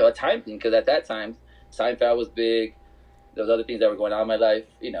a time thing because at that time Seinfeld was big. There was other things that were going on in my life.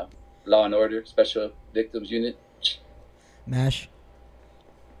 Law and Order, Special Victims Unit. MASH.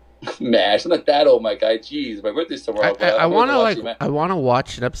 I'm not that old, my guy. Jeez, my birthday's tomorrow. I want to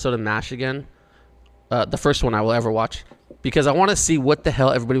watch an episode of MASH again. The first one I will ever watch because I want to see what the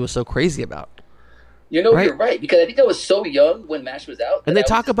hell everybody was so crazy about. You're right because I think I was so young when MASH was out. And they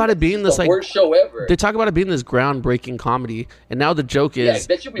talk about it being this worst show ever. They talk about it being this groundbreaking comedy, and now the joke is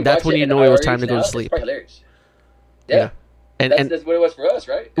that's when you know it was time to go to sleep. It's hilarious. Yeah. And that's what it was for us,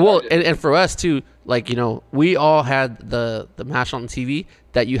 right? Well, and for us too, like we all had the MASH on TV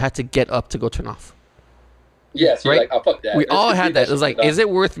that you had to get up to go turn off. Yes, you're right? Like, oh, fuck that. We all had that. It was like, is it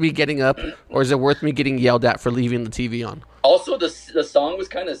worth me getting up, or is it worth me getting yelled at for leaving the TV on? Also, the song was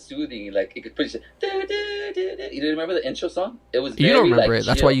kind of soothing. Like, it could push it. You remember the intro song? It was very, you don't remember like, it.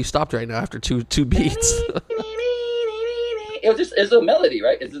 That's chill. why you stopped right now after two beats. It's a melody,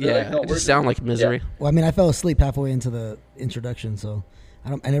 right? It just sounded like Misery. Yeah. Well, I mean, I fell asleep halfway into the introduction, so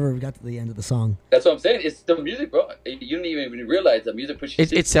I never got to the end of the song. That's what I'm saying. It's the music, bro. You didn't even realize the music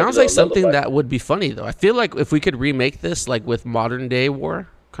pushes. It sounds like something that would be funny, though. I feel like if we could remake this, like with modern day war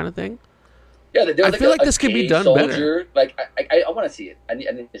kind of thing. Yeah, I feel like this could be done better. Like I want to see it. I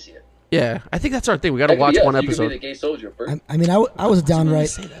need to see it. Yeah, I think that's our thing. We got to watch one episode. You could be the gay soldier first. I mean, I was a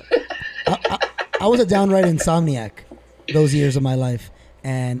downright. I was a downright insomniac those years of my life.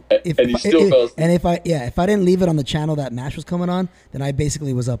 And if I didn't leave it on the channel that MASH was coming on, then I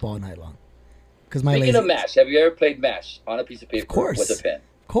basically was up all night long. Speaking of MASH, have you ever played MASH on a piece of paper with a pen?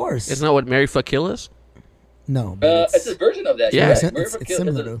 Of course. Isn't that what Marry Fuck Kill is? No, it's a version of that. Yeah, it's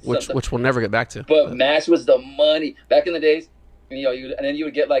similar to which we'll never get back to. But MASH was the money back in the days. And then you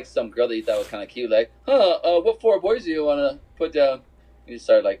would get like some girl that you thought was kind of cute, like, what 4 boys do you want to put down? You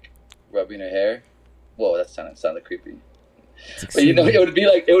start like rubbing her hair. Whoa, that sounded creepy. But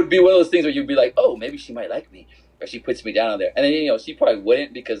it would be one of those things where you'd be like, oh, maybe she might like me, or she puts me down on there, and then she probably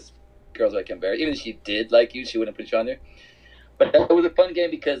wouldn't, because girls are like embarrassed. Even if she did like you, she wouldn't put you on there. But that was a fun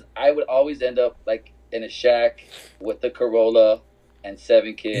game because I would always end up like in a shack with the Corolla and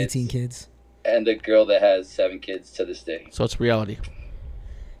 7 kids, 18 kids, and the girl that has 7 kids to this day. So it's reality.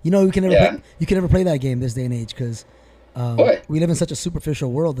 You can never play that game this day and age because we live in such a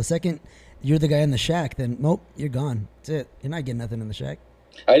superficial world. The second you're the guy in the shack, then nope, you're gone. That's it. You're not getting nothing in the shack.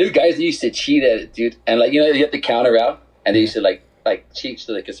 I knew guys that used to cheat at it, dude. And like, you have to count her out, and they used to like cheat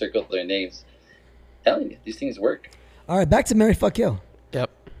so they could circle their names. I'm telling you, these things work. All right, back to Marry Fuck Kill.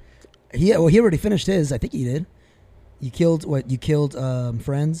 Yep. He already finished his. I think he did. You killed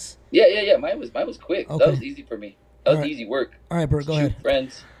Friends. Yeah. Mine was quick. Okay. That was easy for me. That was easy work. All right, Bert, go ahead.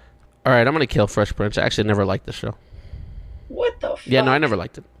 Friends. All right, I'm gonna kill Fresh Prince. I actually never liked the show. What the fuck? Yeah, no, I never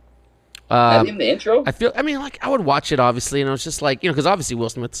liked it. Not even the intro? I would watch it, obviously, and it was just like, because obviously Will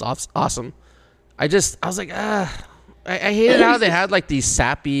Smith's awesome. I was like, I hated how they had like these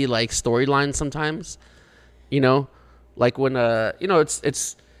sappy like storylines sometimes, like when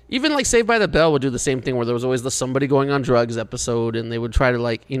it's even like Saved by the Bell would do the same thing where there was always the somebody going on drugs episode, and they would try to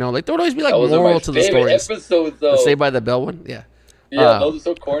like there would always be like moral to the stories. Episodes, though. The Saved by the Bell one, yeah. Yeah, those are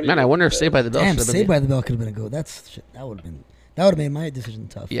so corny. Man, I wonder if Saved by the Bell. Damn, Saved by the Bell could have been a go. That would have made my decision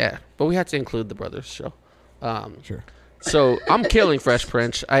tough. Yeah, but we had to include the brothers show. Sure. So I'm killing Fresh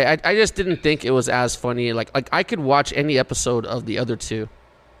Prince. I just didn't think it was as funny. Like I could watch any episode of the other two,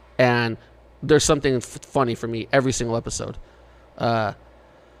 and there's something funny for me every single episode. I'm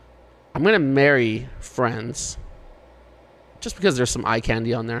gonna marry Friends, just because there's some eye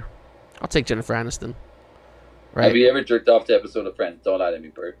candy on there. I'll take Jennifer Aniston. Right? Have you ever jerked off to episode of Friends? Don't lie to me,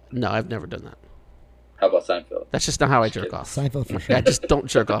 Bert. No, I've never done that. How about Seinfeld? That's just not how I jerk off. Seinfeld for sure. I just don't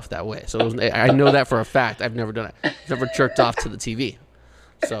jerk off that way. So I know that for a fact. I've never done it. I've never jerked off to the TV.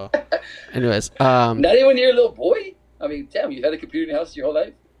 So, anyways. Not even when you're a little boy? I mean, damn, you had a computer in your house your whole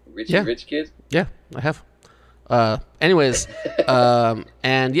life? Rich kid? Yeah, I have. Anyways,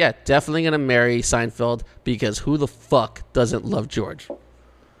 and yeah, definitely going to marry Seinfeld because who the fuck doesn't love George?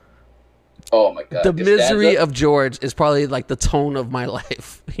 Oh my God. The misery of George is probably like the tone of my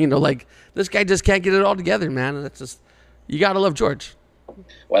life. Like this guy just can't get it all together, man. And it's just, you got to love George.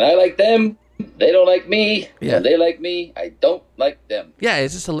 When I like them, they don't like me. Yeah. When they like me, I don't like them. Yeah,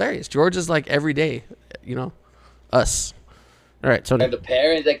 it's just hilarious. George is like every day, us. All right, so and the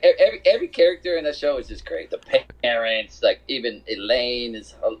parents, like every character in that show is just great. The parents, like even Elaine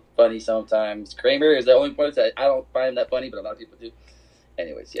is funny sometimes. Kramer is the only one that I don't find that funny, but a lot of people do.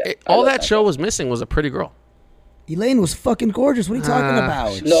 Anyways, yeah. All that show was missing was a pretty girl. Elaine was fucking gorgeous. What are you talking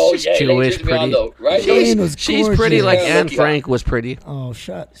about? No, she's Jewish, pretty. Right? She's pretty like Anne Frank was pretty. Oh,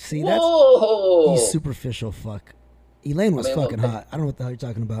 shut. See, Whoa. He's superficial. Fuck. Elaine was fucking hot. I don't know what the hell you're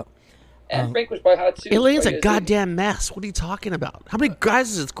talking about. Anne Frank was probably hot too. Elaine's a goddamn mess. What are you talking about? How many guys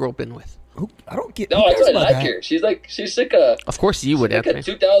has this girl been with? I don't get. No, I like her. She's like a. Of course you would, Anthony. Like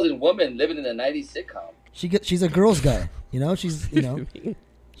a 2000 woman living in a 90s sitcom. She's a girl's guy. She's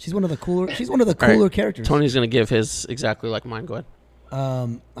she's one of the cooler. She's one of the cooler characters. Tony's gonna give his exactly like mine. Go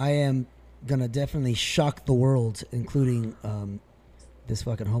ahead. I am gonna definitely shock the world, including this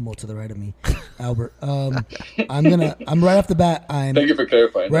fucking homo to the right of me, Albert. I'm right off the bat. Thank you for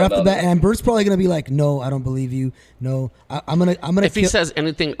clarifying. Right off the bat, and Bert's probably gonna be like, "No, I don't believe you. No, I'm gonna." If he says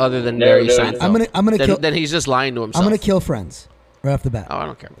anything other than Mary Seinfeld, I'm gonna kill. Then he's just lying to himself. I'm gonna kill Friends right off the bat. Oh, I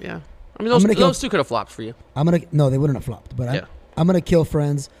don't care. Yeah. I mean, those two could have flopped for you. No, they wouldn't have flopped. But yeah. I'm gonna kill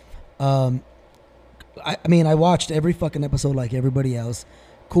Friends. I mean, I watched every fucking episode like everybody else.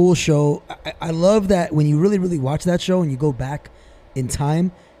 Cool show. I love that when you really, really watch that show and you go back in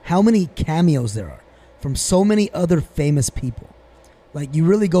time, how many cameos there are from so many other famous people. Like, you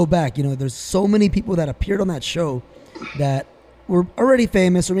really go back, there's so many people that appeared on that show that were already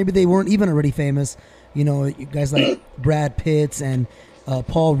famous, or maybe they weren't even already famous. You guys like Brad Pitts and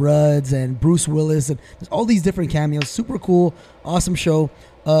Paul Rudd and Bruce Willis, and there's all these different cameos. Super cool, awesome show.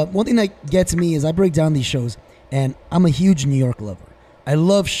 One thing that gets me is I break down these shows, and I'm a huge New York lover. I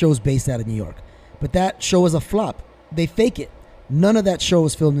love shows based out of New York, but that show is a flop. They fake it. None of that show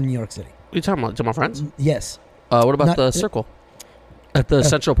was filmed in New York City. What are you talking about? To my friends? Yes. What about the Circle at the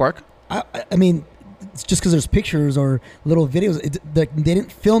Central Park? I mean, it's just because there's pictures or little videos. They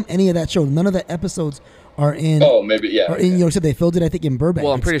didn't film any of that show. None of the episodes are in. Oh, maybe yeah. Are in New York City. They filmed it, I think, in Burbank.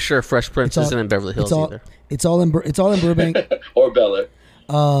 Well, I'm pretty sure Fresh Prince isn't in Beverly Hills either. It's all in Burbank or Bel Air.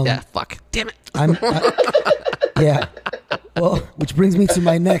 Yeah, fuck. Damn it. Yeah. Well, which brings me to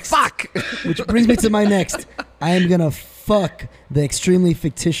my next. Fuck. Which brings me to my next. I am gonna fuck the extremely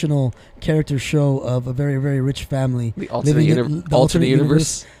fictional character show of a very, very rich family. The alternate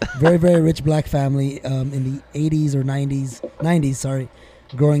universe. Very, very rich black family in the 80s or 90s, sorry,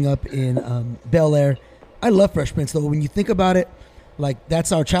 growing up in Bel Air. I love Fresh Prince, though. When you think about it, like,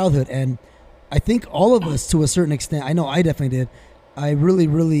 that's our childhood. And I think all of us, to a certain extent, I know I definitely did, I really,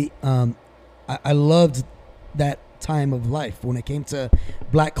 really, I loved that time of life when it came to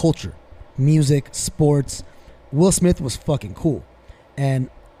black culture, music, sports. Will Smith was fucking cool. And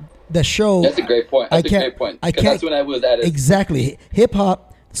the show... That's a great point. Because that's when I was at it. Exactly.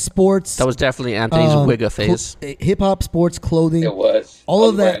 Hip-hop, sports... That was definitely Anthony's Wigga phase. Hip-hop, sports, clothing. It was. All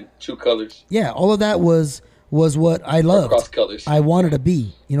of that... True colors. Yeah, all of that was what I loved. Cross colors. I wanted to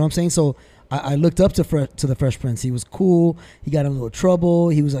be. You know what I'm saying? So I looked up to the Fresh Prince. He was cool. He got in a little trouble.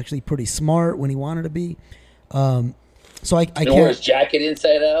 He was actually pretty smart when he wanted to be. So I can't... wore his jacket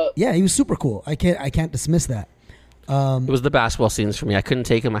inside out. Yeah, he was super cool. I can't dismiss that. It was the basketball scenes for me. I couldn't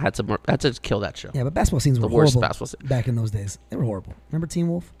take him. I had to kill that show. Yeah, but basketball scenes were worst horrible basketball scene. back in those days. They were horrible. Remember Teen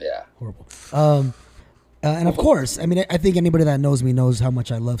Wolf? Yeah. Horrible. And of course, I mean, I think anybody that knows me knows how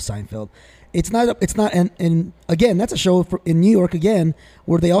much I love Seinfeld. It's not, and again, that's a show in New York again,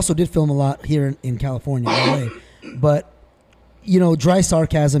 where they also did film a lot here in California, LA. But, dry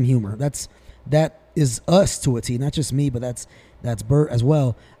sarcasm humor. That is us to a T, not just me, but that's Bert as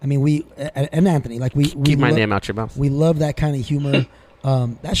well. I mean, we and Anthony, like we keep my name out your mouth. We love that kind of humor.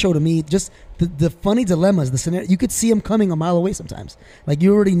 That show to me, just the funny dilemmas, the scenario, you could see them coming a mile away sometimes. Like,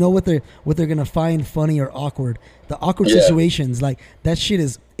 you already know what they're gonna find funny or awkward. The awkward situations, like that shit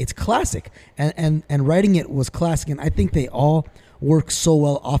it's classic. And writing it was classic, and I think they all work so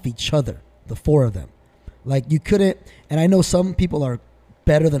well off each other, the four of them. Like, you couldn't, and I know some people are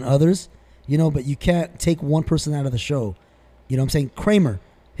better than others, but you can't take one person out of the show. You know what I'm saying? Kramer,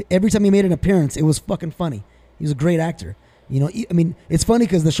 every time he made an appearance, it was fucking funny. He was a great actor. I mean, it's funny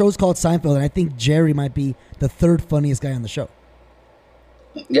because the show's called Seinfeld, and I think Jerry might be the third funniest guy on the show.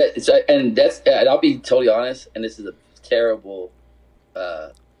 Yeah, and I'll be totally honest, and this is a terrible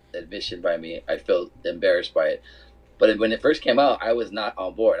admission by me. I feel embarrassed by it. But when it first came out, I was not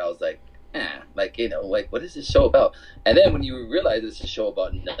on board. I was like, what is this show about? And then when you realize it's a show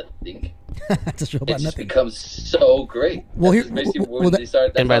about nothing, it's a show about nothing. It becomes so great. Well,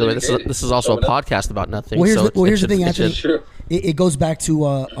 and by the way, this is also a podcast about nothing. Well, here's the thing, Anthony. It goes back to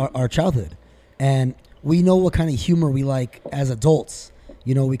our childhood, and we know what kind of humor we like as adults.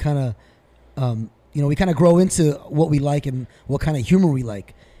 We kind of grow into what we like and what kind of humor we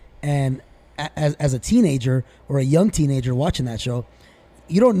like. And as a teenager or a young teenager watching that show,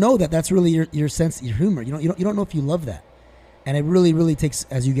 you don't know that that's really your sense, your humor. You don't know if you love that. And it really, really takes,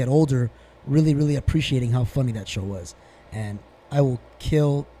 as you get older, really, really appreciating how funny that show was. And I will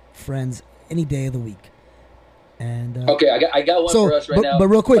kill Friends any day of the week. And okay, I got one for us right now. But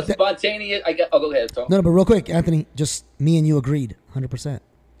real quick, spontaneous. Go ahead, Tom. No, but real quick, Anthony, just me and you agreed, 100%.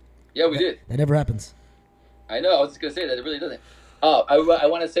 Yeah, we did. That never happens. I know. I was just gonna say that it really doesn't. I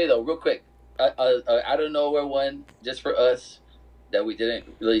want to say though, real quick, I don't know where one just for us that we didn't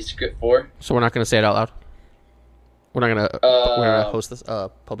really script for. So we're not gonna say it out loud. We're not gonna host this.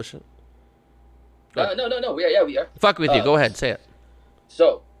 Publish it. No. Yeah, we are. Fuck with you. Go ahead, say it.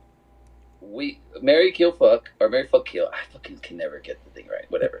 So, we marry, kill, fuck, or marry, fuck, kill. I fucking can never get the thing right.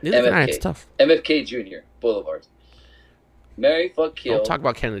 Whatever. MFK. It's tough. MFK Jr. Boulevard. Marry, fuck, kill. Don't talk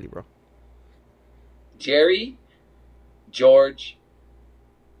about Kennedy, bro. Jerry, George,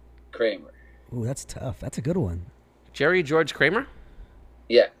 Kramer. Ooh, that's tough. That's a good one. Jerry, George, Kramer?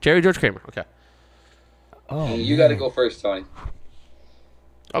 Yeah. Jerry George Kramer. Okay. Oh, you got to go first, Tony.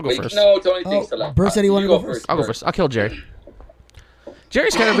 I'll go first. No, Tony thinks a lot. Bert said he wanted to go first. I'll go first. I'll kill Jerry.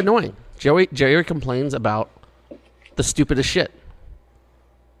 Jerry's kind of annoying. Jerry complains about the stupidest shit.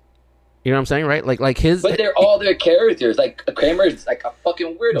 You know what I'm saying, right? Like his. But they're all their characters. Like Kramer is like a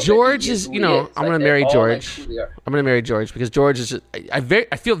fucking weirdo. George is, I'm gonna marry George. I'm gonna marry George because George is just. I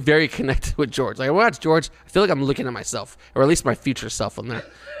feel very connected with George. Like I watch George, I feel like I'm looking at myself, or at least my future self on there,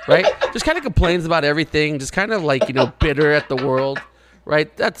 right? Just kind of complains about everything. Just kind of like bitter at the world.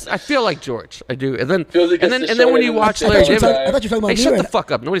 Right, I feel like George. I do, and then when you watch Larry David, I thought you were talking about me. Shut the fuck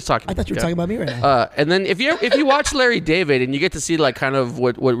up. Nobody's talking. I thought you were talking about me right now. And then if you watch Larry David and you get to see like kind of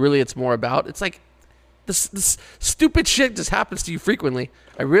what really it's more about, it's like this stupid shit just happens to you frequently.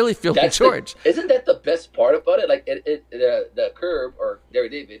 I really feel like George. Isn't that the best part about it? Like the Curb or Larry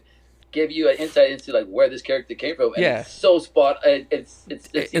David give you an insight into like where this character came from. And it's so spot. It's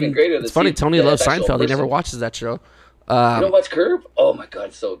even greater. It's funny. Tony loves Seinfeld. He never watches that show. You don't watch Curb? Oh my god,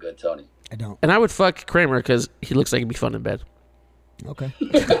 it's so good, Tony. I don't. And I would fuck Kramer because he looks like he'd be fun in bed. Okay.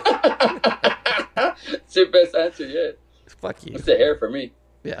 It's your best answer yet. Fuck you. It's the hair for me.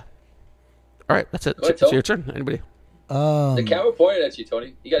 Yeah. All right, that's it. Go ahead, it's your turn. Anybody? The camera pointed at you,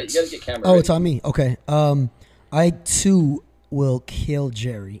 Tony. You got to get camera. Oh, ready. It's on me. Okay. I too will kill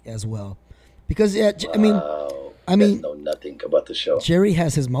Jerry as well, because I mean, know nothing about the show. Jerry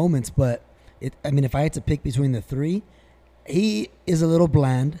has his moments, but if I had to pick between the three, he is a little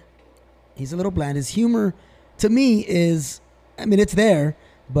bland. He's a little bland. His humor, to me, is, it's there,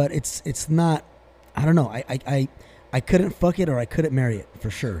 but it's not. I don't know. I couldn't fuck it or I couldn't marry it for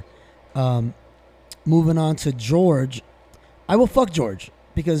sure. Moving on to George, I will fuck George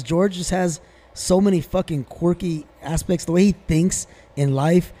because George just has so many fucking quirky aspects. The way he thinks in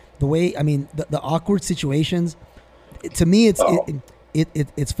life, the way the awkward situations. To me, it's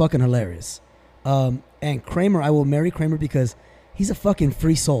fucking hilarious. And Kramer, I will marry Kramer because he's a fucking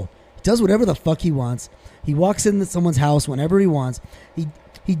free soul. He does whatever the fuck he wants. He walks into someone's house whenever he wants. He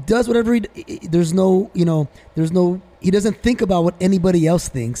does whatever he doesn't think about what anybody else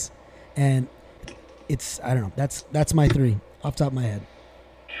thinks. And I don't know. That's my three off the top of my head.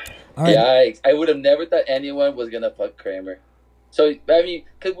 All right. Yeah, I would have never thought anyone was gonna fuck Kramer. So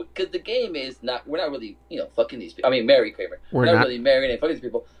because the game is we're not really fucking these people. Marry Kramer. We're not really marrying and fucking these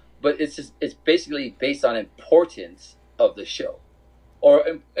people. But it's basically based on importance of the show, or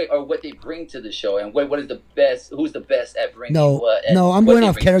what they bring to the show, and what is the best? Who's the best at bringing? No, I'm going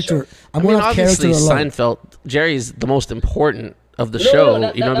off character. I'm going off character alone. Seinfeld, Jerry's the most important of the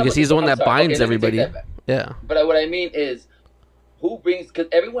show, because he's the one that binds everybody. Yeah. But what I mean is, because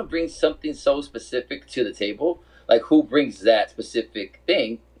everyone brings something so specific to the table. Like who brings that specific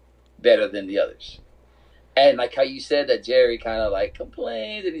thing better than the others? And like how you said that Jerry kind of like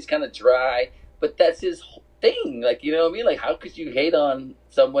complains and he's kind of dry, but that's his thing. Like, you know what I mean? Like, how could you hate on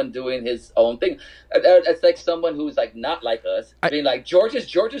someone doing his own thing? That's like someone who's like not like us, being like, George is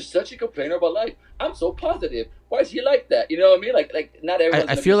such a complainer about life. I'm so positive. Why is he like that? You know what I mean? Like not everyone.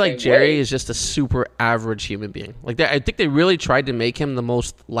 I feel like Jerry is just a super average human being. Like I think they really tried to make him the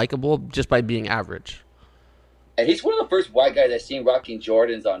most likable just by being average. And he's one of the first white guys I've seen rocking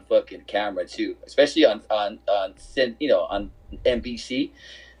Jordans on fucking camera too, especially on NBC.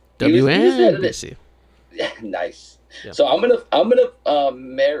 WNBC. Nice. Yeah. So I'm gonna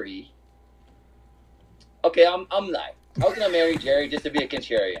marry. Okay, I'm not. I was gonna marry Jerry just to be a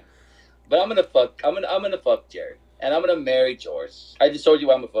contrarian, but I'm gonna fuck Jerry, and I'm gonna marry George. I just told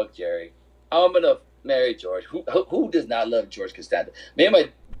you I'm gonna fuck Jerry. I'm gonna marry George. Who does not love George Costanza? Me and my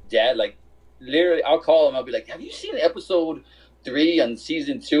dad, like. Literally, I'll call him. I'll be like, "Have you seen episode 3 on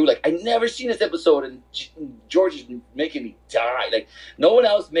season 2? Like, I never seen this episode, and George is making me die. Like, no one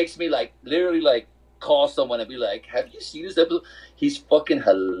else makes me like literally like call someone and be like, "Have you seen this episode?" He's fucking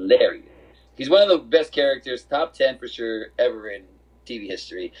hilarious. He's one of the best characters, top 10 for sure ever in TV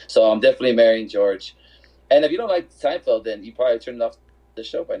history. So I'm definitely marrying George. And if you don't like Seinfeld, then you probably turned off the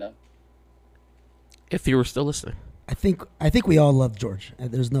show by now. If you were still listening. I think we all love George.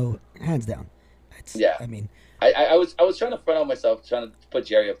 There's no hands down. I was trying to front out myself, trying to put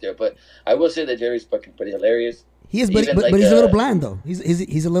Jerry up there, but I will say that Jerry's fucking pretty hilarious. He is, but he's a little bland though. He's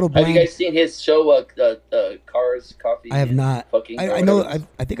a little bland. Have you guys seen his show, Cars, Coffee? I have not. I know.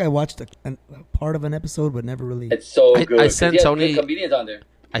 I think I watched a part of an episode, but never really. It's so good. I sent Tony comedians on there.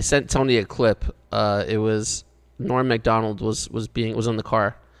 I sent Tony a clip. It was Norm Macdonald was on the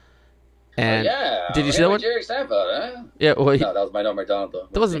car. And did you see that one? Jerry Seinfeld, huh? Yeah. Well, no, that was my Norm Macdonald though.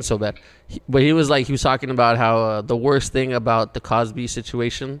 That wasn't so bad. But he was talking about how the worst thing about the Cosby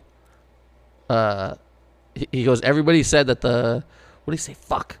situation. He goes, everybody said that What did he say?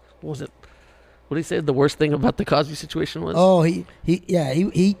 Fuck. What was it? What did he say? The worst thing about the Cosby situation was. Oh, he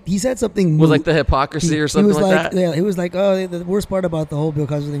said something. Was like the hypocrisy or something like that. Yeah, he was like, oh, the worst part about the whole Bill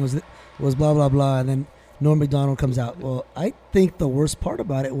Cosby thing was blah blah blah, and then Norm Macdonald comes out. Well, I think the worst part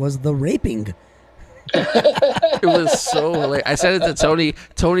about it was the raping. It was so hilarious. I said it to Tony.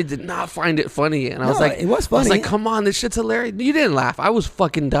 Tony did not find it funny, and I was like, "It was funny." I was like, "Come on, this shit's hilarious." You didn't laugh. I was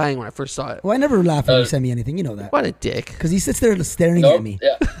fucking dying when I first saw it. Well, I never laugh when you send me anything. You know that. What a dick! Because he sits there staring at me.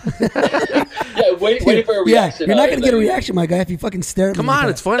 Yeah, waiting for a reaction. You're not gonna get a reaction, my guy, if you fucking stare at me. Come on,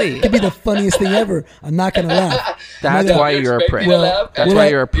 it's funny. It could be the funniest thing ever. I'm not gonna laugh. That's why you're a prick. That's why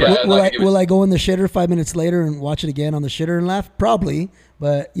you're a prick. Will I go in the shitter 5 minutes later and watch it again on the shitter and laugh? Probably.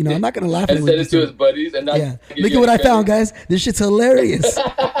 But, I'm not going to laugh at it. And send it to his buddies. And not Look at what I found, guys. This shit's hilarious.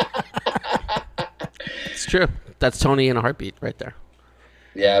 It's true. That's Tony in a heartbeat right there.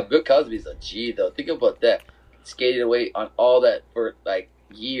 Yeah, Bill Cosby's a G, though. Think about that. Skated away on all that for,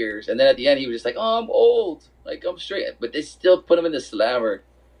 years. And then at the end, he was just like, oh, I'm old. I'm straight. But they still put him in the slammer.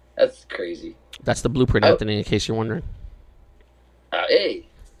 That's crazy. That's the blueprint, Anthony, in case you're wondering. Hey,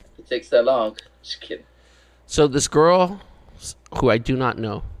 it takes that long. Just kidding. So this girl, who I do not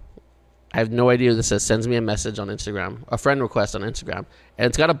know, I have no idea who this is, sends me a message on Instagram, a friend request on Instagram, and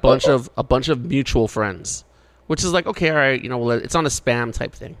it's got a bunch of mutual friends, which is like, okay, all right, it's on a spam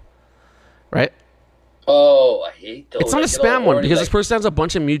type thing, right? Oh, I hate those. It's not a spam one because this person has a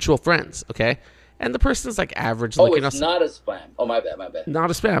bunch of mutual friends, okay, and the person's like average. Oh, it's not a spam. Oh, my bad.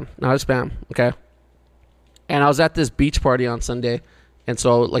 Not a spam, okay. And I was at this beach party on Sunday, and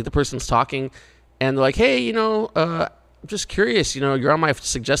so the person's talking, and they're like, hey, I'm just curious, you're on my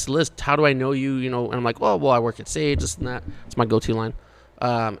suggested list. How do I know you? And I'm like, well, I work at Sage, this and that. It's my go-to line.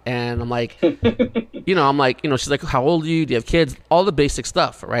 And I'm like, she's like, how old are you? Do you have kids? All the basic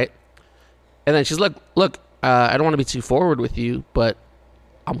stuff, right? And then she's like, look, I don't want to be too forward with you, but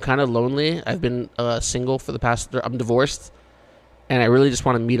I'm kind of lonely. I've been single for the past, I'm divorced, and I really just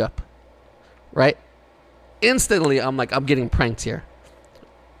want to meet up, right? Instantly, I'm like, I'm getting pranked here.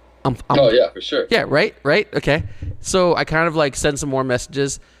 Oh, yeah, for sure. Yeah, right? Okay. So I kind of send some more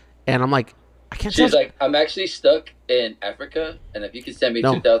messages, and I'm like, I can't tell. She's like, I'm actually stuck in Africa, and if you could send me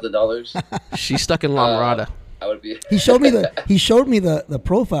 $2,000. She's stuck in La Mirada. I would be. He showed me the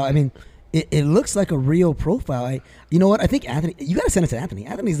profile. I mean, it looks like a real profile. You know what? I think Anthony, you got to send it to Anthony.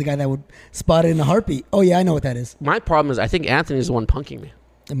 Anthony's the guy that would spot it in a heartbeat. Oh, yeah, I know what that is. My problem is I think Anthony's the one punking me.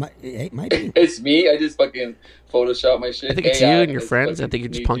 It might be. It's me. I just fucking Photoshop my shit. I think it's you and your friends. I think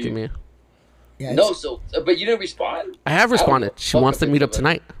you're just punking me. Yeah, no, but you didn't respond? I have responded. She wants to meet up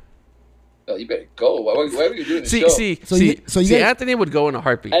tonight. Oh, you better go. Why are you doing the show? See, Anthony would go in a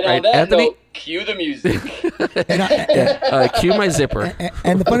heartbeat. And right? on that Anthony, note, cue the music. Cue my zipper.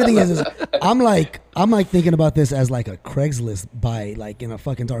 And the funny thing is I'm like thinking about this as like a Craigslist buy, in a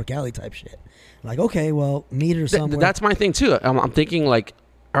fucking dark alley type shit. Like, okay, well, meet her somewhere. That's my thing too. I'm thinking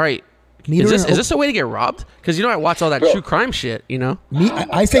all right, is this a way to get robbed? Because I watch all that true crime shit.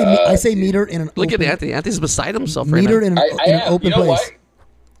 I say meet her in an. Look at Anthony. Anthony's beside himself right now. Meet her in an open place. Why?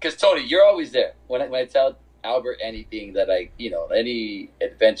 Because Tony, you're always there when I tell Albert anything that any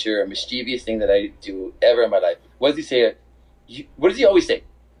adventure or mischievous thing that I do ever in my life. What does he say? What does he always say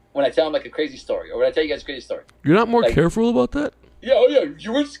when I tell him a crazy story, or when I tell you guys a crazy story? You're not more careful about that? Yeah. Oh yeah.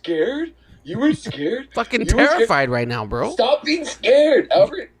 You weren't scared. You were scared. Fucking terrified right now, bro. Stop being scared,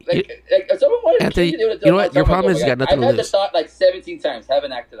 Albert. If someone wanted Anthony, you know what? Your problem is you got nothing to lose. I've had the thought 17 times.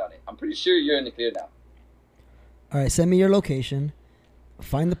 Haven't acted on it. I'm pretty sure you're in the clear now. All right, send me your location.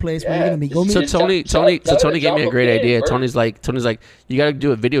 Find the place where you're gonna meet. Go meet. So Tony gave me a great idea. Tony's like, you gotta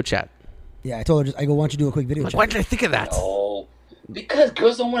do a video chat. Yeah, I told her. I go, why don't you do a quick video chat? Why did I think of that? No, because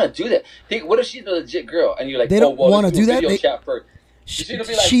girls don't want to do that. What if she's a legit girl and you're like, they don't want to do that. Video chat first.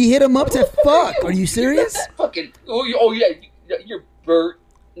 She hit him up to fuck. Are you serious? Fucking yeah, you're Bert.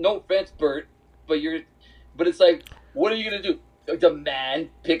 No offense, Bert, but it's like, what are you gonna do? Demand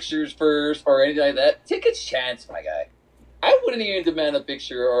pictures first or anything like that? Take a chance, my guy. I wouldn't even demand a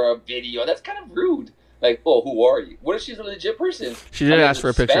picture or a video. That's kind of rude. Who are you? What if she's a legit person? She did ask for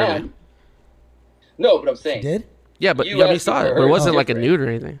a picture of me. No, but I'm saying. She did? Yeah, but we saw it. But it wasn't like a nude or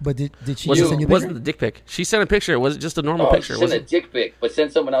anything. But did she send you a picture? It wasn't the dick pic. She sent a picture. It was just a normal picture. Send a dick pic, but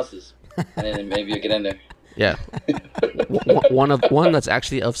send someone else's. And then maybe you'll get in there. Yeah. one that's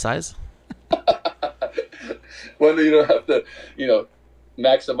actually of size. One that you don't have to,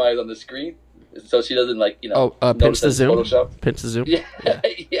 maximize on the screen. So she doesn't pinch the zoom. Photoshop. Pinch the zoom. Yeah,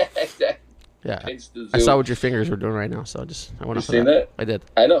 yeah, exactly. Yeah, I saw what your fingers were doing right now, so I went off of that. I did.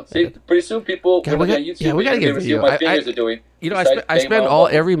 I know. See, pretty soon people on YouTube. We gotta get video. See what my fingers are doing. I spend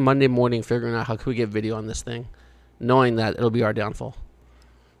every Monday morning figuring out how can we get video on this thing, knowing that it'll be our downfall.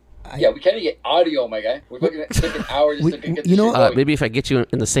 Yeah, we can't even get audio, my guy. We're looking at an hour just to get the shit maybe if I get you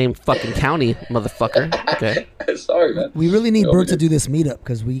in the same fucking county, motherfucker. Okay. Sorry, man. We really need Bert to do this meetup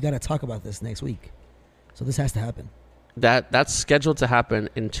because we got to talk about this next week. So this has to happen. That's scheduled to happen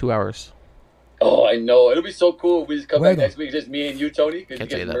in 2 hours. Oh, I know. It'll be so cool if we just come back next week, just me and you, Tony, because you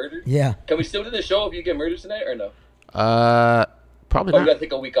get murdered. Yeah. Can we still do the show if you get murdered tonight or no? Probably not. We got to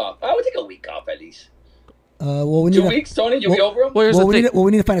take a week off. I would take a week off at least. Well, we 2 weeks, Tony? You'll be over them? Well,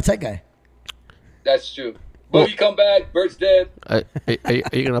 we need to find a tech guy. That's true. Will you come back? Bert's dead. Are you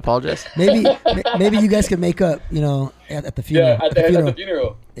going to apologize? Maybe you guys could make up, at the funeral. Yeah, at the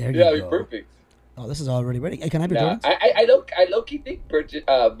funeral. There you go. It'd be perfect. Oh, this is already ready. Hey, can I be Jordans? I low-key think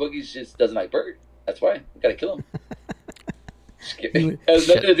Boogie's just doesn't like Bert. That's why. We got to kill him. Just kidding. Has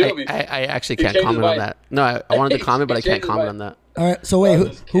nothing to do with me. I actually can't comment on that. No, I wanted to comment, but I can't comment on that. All right, so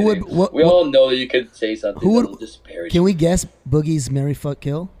wait, who would... We all know that you could say something that will disparage. Can we guess Boogie's marry, fuck,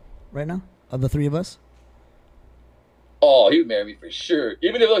 kill right now? Of the three of us? Oh, he would marry me for sure.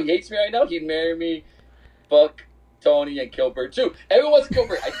 Even if he hates me right now, he'd marry me, fuck Tony, and kill Bert too. Everyone wants to kill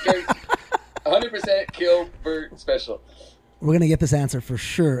Bert. I guarantee 100% kill Bert special. We're going to get this answer for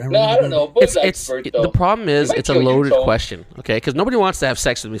sure. No, I don't know. The problem is it's a loaded question, okay? Because nobody wants to have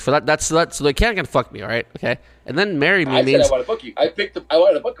sex with me. So they can't fuck me, all right? Okay? And then marry me means... I said I want to fuck you. I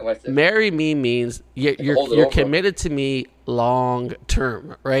wanted to fuck him. I said. Marry me means you're committed to me long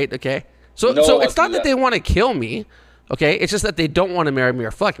term, right? Okay? So it's not that they want to kill me, okay? It's just that they don't want to marry me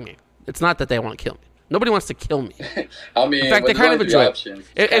or fuck me. It's not that they want to kill me. Nobody wants to kill me. I mean, in fact, they kind of enjoy it.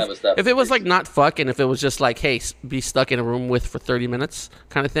 If it was like not fuck, and if it was just like, hey, be stuck in a room with for 30 minutes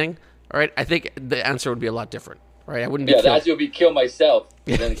kind of thing, all right, I think the answer would be a lot different, right? I wouldn't be. Yeah, the answer would be kill myself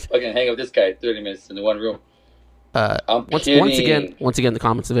and then fucking hang out with this guy 30 minutes in the one room. Once again, the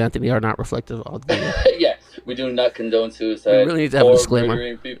comments of Anthony are not reflective of the. Yeah, we do not condone suicide. We really need to have a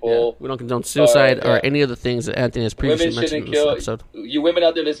disclaimer. People. Yeah, we don't condone suicide or any of the things that Anthony has previously mentioned in this episode. You women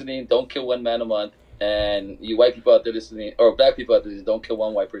out there listening, don't kill one man a month. And you white people out there listening, or black people out there, don't kill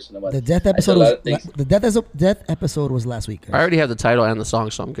one white person a month. The death episode was last week. Guys. I already have the title and the song,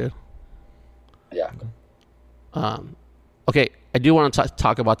 so I'm good. Yeah. Okay, I do want to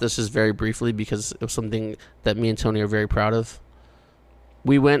talk about this just very briefly because it was something that me and Tony are very proud of.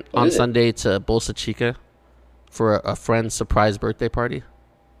 We went on Sunday to Bolsa Chica for a friend's surprise birthday party.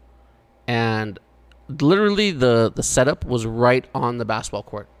 And literally the setup was right on the basketball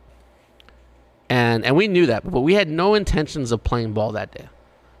court. And we knew that, but we had no intentions of playing ball that day.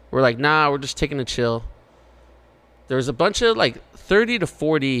 We're like, nah, we're just taking a chill. There was a bunch of like 30 to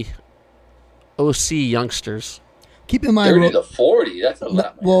 40 OC youngsters. Keep in mind, 30 to 40. That's a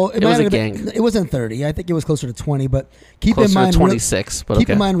lot. Well, it was a gang. It wasn't 30. I think it was closer to 20. But keep closer in mind, to 26. Keep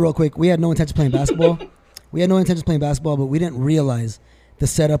in mind, real quick, we had no intention of playing basketball. But we didn't realize the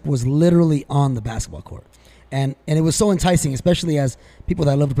setup was literally on the basketball court. And it was so enticing, especially as people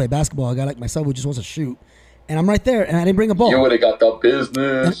that love to play basketball. A guy like myself who just wants to shoot. And I'm right there, and I didn't bring a ball. You would have got the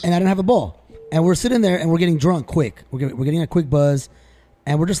business. And I didn't have a ball. And we're sitting there, and we're getting drunk quick. We're getting a quick buzz.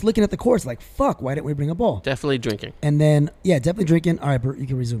 And we're just looking at the courts like, fuck, why didn't we bring a ball? Definitely drinking. And then, definitely drinking. All right, Bert, you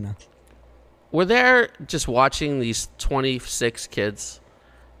can resume now. We're there just watching these 26 kids.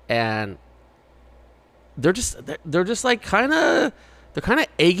 And they're just like kind of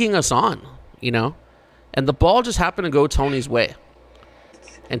egging us on, you know? And the ball just happened to go Tony's way.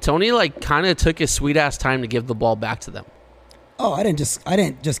 And Tony like kind of took his sweet ass time to give the ball back to them. Oh, I didn't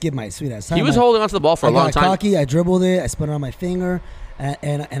just give my sweet ass time. He was holding onto the ball for a long time. I got cocky, I dribbled it, I spun it on my finger,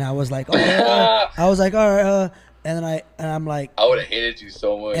 and I was like, okay. I was like, all right, and I'm like, I would have hated you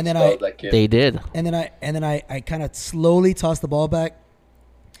so much. And then they did. And then I kind of slowly tossed the ball back,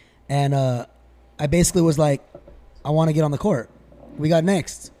 and I basically was like, I want to get on the court. We got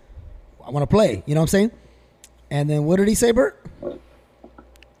next. I want to play. You know what I'm saying? And then what did he say, Bert?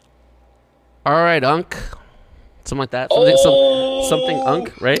 All right, Unc. Something like that. Something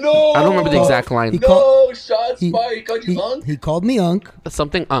Unc, right? No, I don't remember the exact line. He called you Unc? He called me Unc.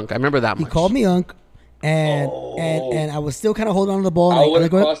 Something Unc. I remember that much. He called me Unc. And I was still kind of holding on to the ball. I would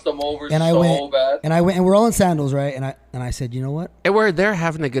have crossed them over bad. And I went, and we're all in sandals, right? And I said, you know what? And we're there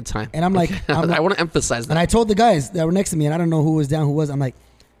having a good time. And I'm like, I want to emphasize that. And I told the guys that were next to me, and I don't know who was down, who was. I'm like,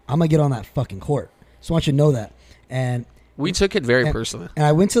 I'm going to get on that fucking court. So I want you to know that. And we took it very personally. And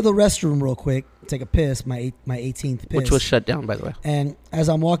I went to the restroom real quick, take a piss, my 18th piss. Which was shut down, by the way. And as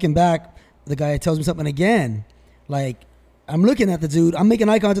I'm walking back, the guy tells me something again. Like, I'm looking at the dude. I'm making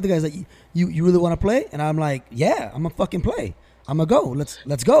eye contact with the guys. Like, you really want to play? And I'm like, yeah, I'm going to fucking play. I'm going to go.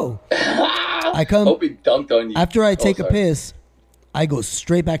 Let's go. I come. Hope he dunked on you. After I take a piss, I go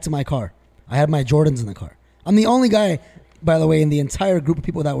straight back to my car. I had my Jordans in the car. I'm the only guy, by the way, in the entire group of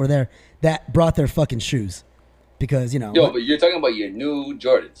people that were there that brought their fucking shoes. Because, Yo, but you're talking about your new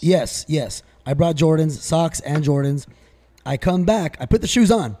Jordans. Yes. I brought Jordans, socks and Jordans. I come back. I put the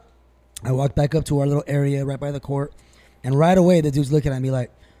shoes on. I walk back up to our little area right by the court. And right away, the dude's looking at me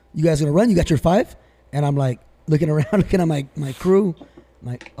like, you guys going to run? You got your 5? And I'm like, looking around, looking at my crew. I'm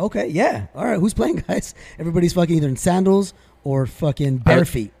like, okay, yeah. All right, who's playing, guys? Everybody's fucking either in sandals or fucking bare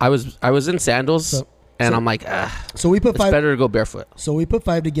feet. I was in sandals, and I'm like, so we put 5. It's better to go barefoot. So we put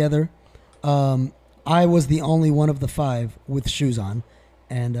 5 together. I was the only one of the 5 with shoes on.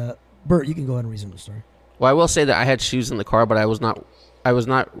 And Bert, you can go ahead and resume the story. Well, I will say that I had shoes in the car, but I was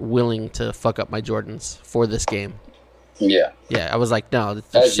not willing to fuck up my Jordans for this game. Yeah. Yeah, I was like, no,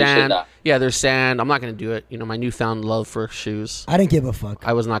 there's sand. Yeah, there's sand. I'm not going to do it. You know, my newfound love for shoes. I didn't give a fuck.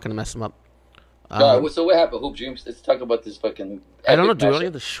 I was not going to mess them up. So what happened, Hoop Dreams? Let's talk about this fucking. I don't know. Do you want to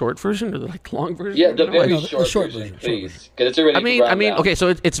get the short version or the long version? Yeah, the very short version, please. Because it's already. I mean, okay.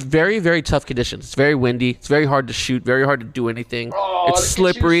 So it's very, very tough conditions. It's very windy. It's very hard to shoot. Very hard to do anything. Oh, it's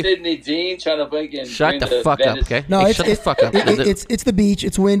slippery. Sydney Dean trying to fucking. Shut the fuck up, okay? No, shut the fuck up. It's the beach.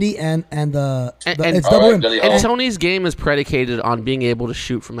 It's windy and it's double rim. And Tony's game is predicated on being able to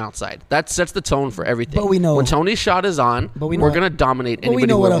shoot from outside. That sets the tone for everything. But we know when Tony's shot is on, we're gonna dominate anybody. But we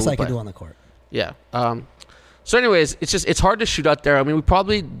know what else I can do on the court. Yeah. So anyways, it's hard to shoot out there. I mean, we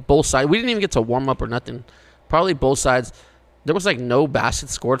probably both sides. We didn't even get to warm up or nothing. Probably both sides. There was like no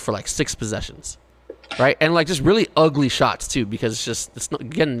baskets scored for like 6 possessions, right? And like just really ugly shots too, because it's not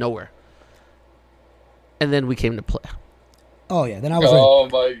getting nowhere. And then we came to play. Oh yeah, then I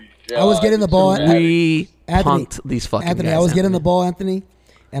was. My God! I was getting the ball. We punked these fucking Anthony, guys. I was getting the ball, Anthony,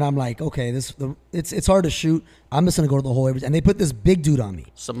 and I'm like, okay, it's hard to shoot. I'm just gonna go to the hole. And they put this big dude on me.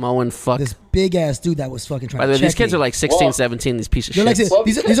 Samoan fuck. This big ass dude that was fucking trying. By the way, to check these kids me. are like 16, 17. These pieces of shit. Like,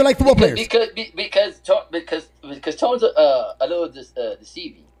 these are like football players. Because Tone's a little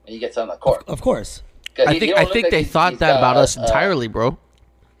deceiving when he gets on the court. Of course. I think they thought that about us entirely, bro.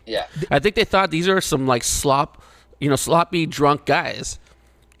 Yeah. I think they thought these are some like sloppy drunk guys.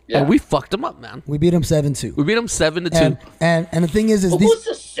 Yeah. And we fucked them up, man. We beat them 7-2. We beat them 7-2. And the thing is these. Who's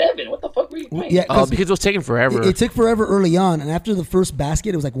the 7? What the fuck were you playing? Yeah, because it was taking forever. It took forever early on, and after the first basket,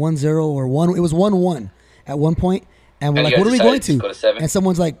 it was like 1-0 or 1. It was 1-1 at one point, and we're like, "What are we going to?" Go to 7? And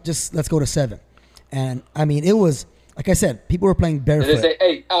someone's like, "Just let's go to 7." And I mean, it was like I said, people were playing barefoot. They say,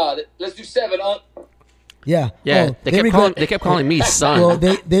 "Hey, let's do 7 on." Yeah. Yeah. They kept calling me son. Well,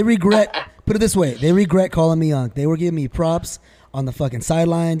 they regret. Put it this way, they regret calling me Unc. They were giving me props on the fucking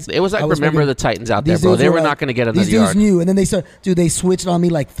sidelines. It was like, remember the Titans out there, bro. They were not going to get another yard. These dudes knew, and then they switched on me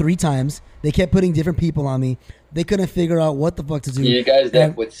like 3 times. They kept putting different people on me. They couldn't figure out what the fuck to do. You guys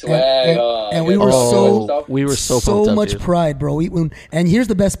that with swag. And we were so up, much dude. pride, bro. And here's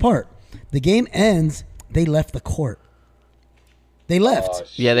the best part. The game ends, they left the court. They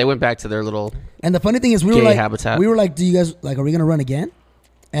left. Yeah, they went back to their little And the funny thing is, we were like, do you guys, like, are we going to run again?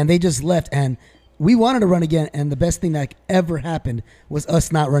 And they just left, and we wanted to run again, and the best thing that ever happened was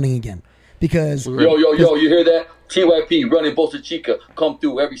us not running again. Because yo, you hear that? TYP running Bolsa Chica, come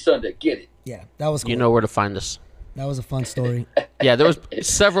through every Sunday. Get it. Yeah, that was cool. You know where to find us. That was a fun story. Yeah, there was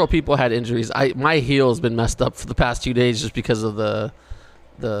several people had injuries. My heel's been messed up for the past 2 days just because of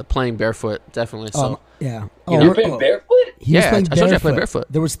the playing barefoot, definitely. So yeah. You're playing barefoot? He was playing I told you I played barefoot.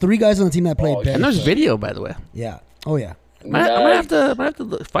 There was 3 guys on the team that played barefoot. And there's video, by the way. Yeah. Oh yeah. I might have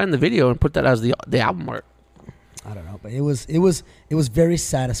to find the video and put that as the album art. I don't know, but it was very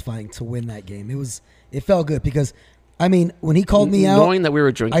satisfying to win that game. It felt good because, I mean, when he called me out, knowing that we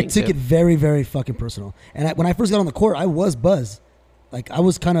were drinking, I took it very, very fucking personal. And when I first got on the court, I was buzzed. Like I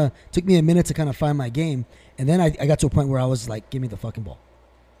was took me a minute to kind of find my game, and then I got to a point where I was like, "Give me the fucking ball,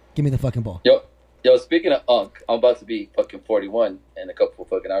 give me the fucking ball." Yo, speaking of Unc, I'm about to be fucking 41 in a couple of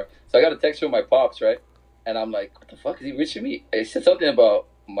fucking hours. So I got a text from my pops, right? And I'm like, what the fuck is he reaching me? He said something about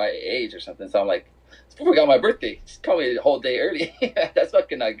my age or something. So I'm like, I forgot my birthday. Just call me the whole day early. That's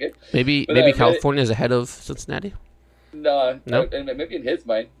fucking not good. Maybe California is ahead of Cincinnati. No, maybe in his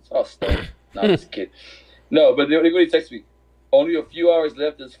mind. It's all stolen. Not this kid. No, but when he texted me, only a few hours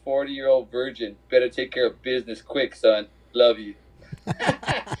left. This 40-year-old virgin. Better take care of business quick, son. Love you.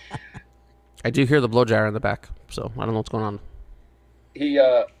 I do hear the blow dryer in the back, so I don't know what's going on.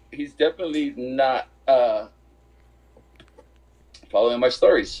 He's definitely not following my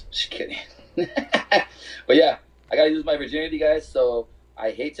stories. Just kidding. But yeah, I gotta use my virginity, guys. So I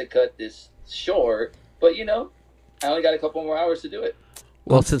hate to cut this short, but I only got a couple more hours to do it.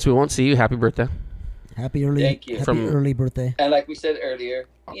 Well, since we won't see you, happy birthday. Happy early, Thank you. Early birthday. And like we said earlier,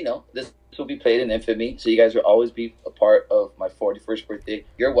 this will be played in infamy, so you guys will always be a part of my 41st birthday.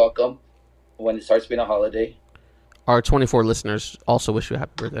 You're welcome. when it starts being a holiday. Our 24 listeners also wish you a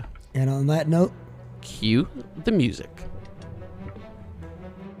happy birthday. And on that note, cue the music.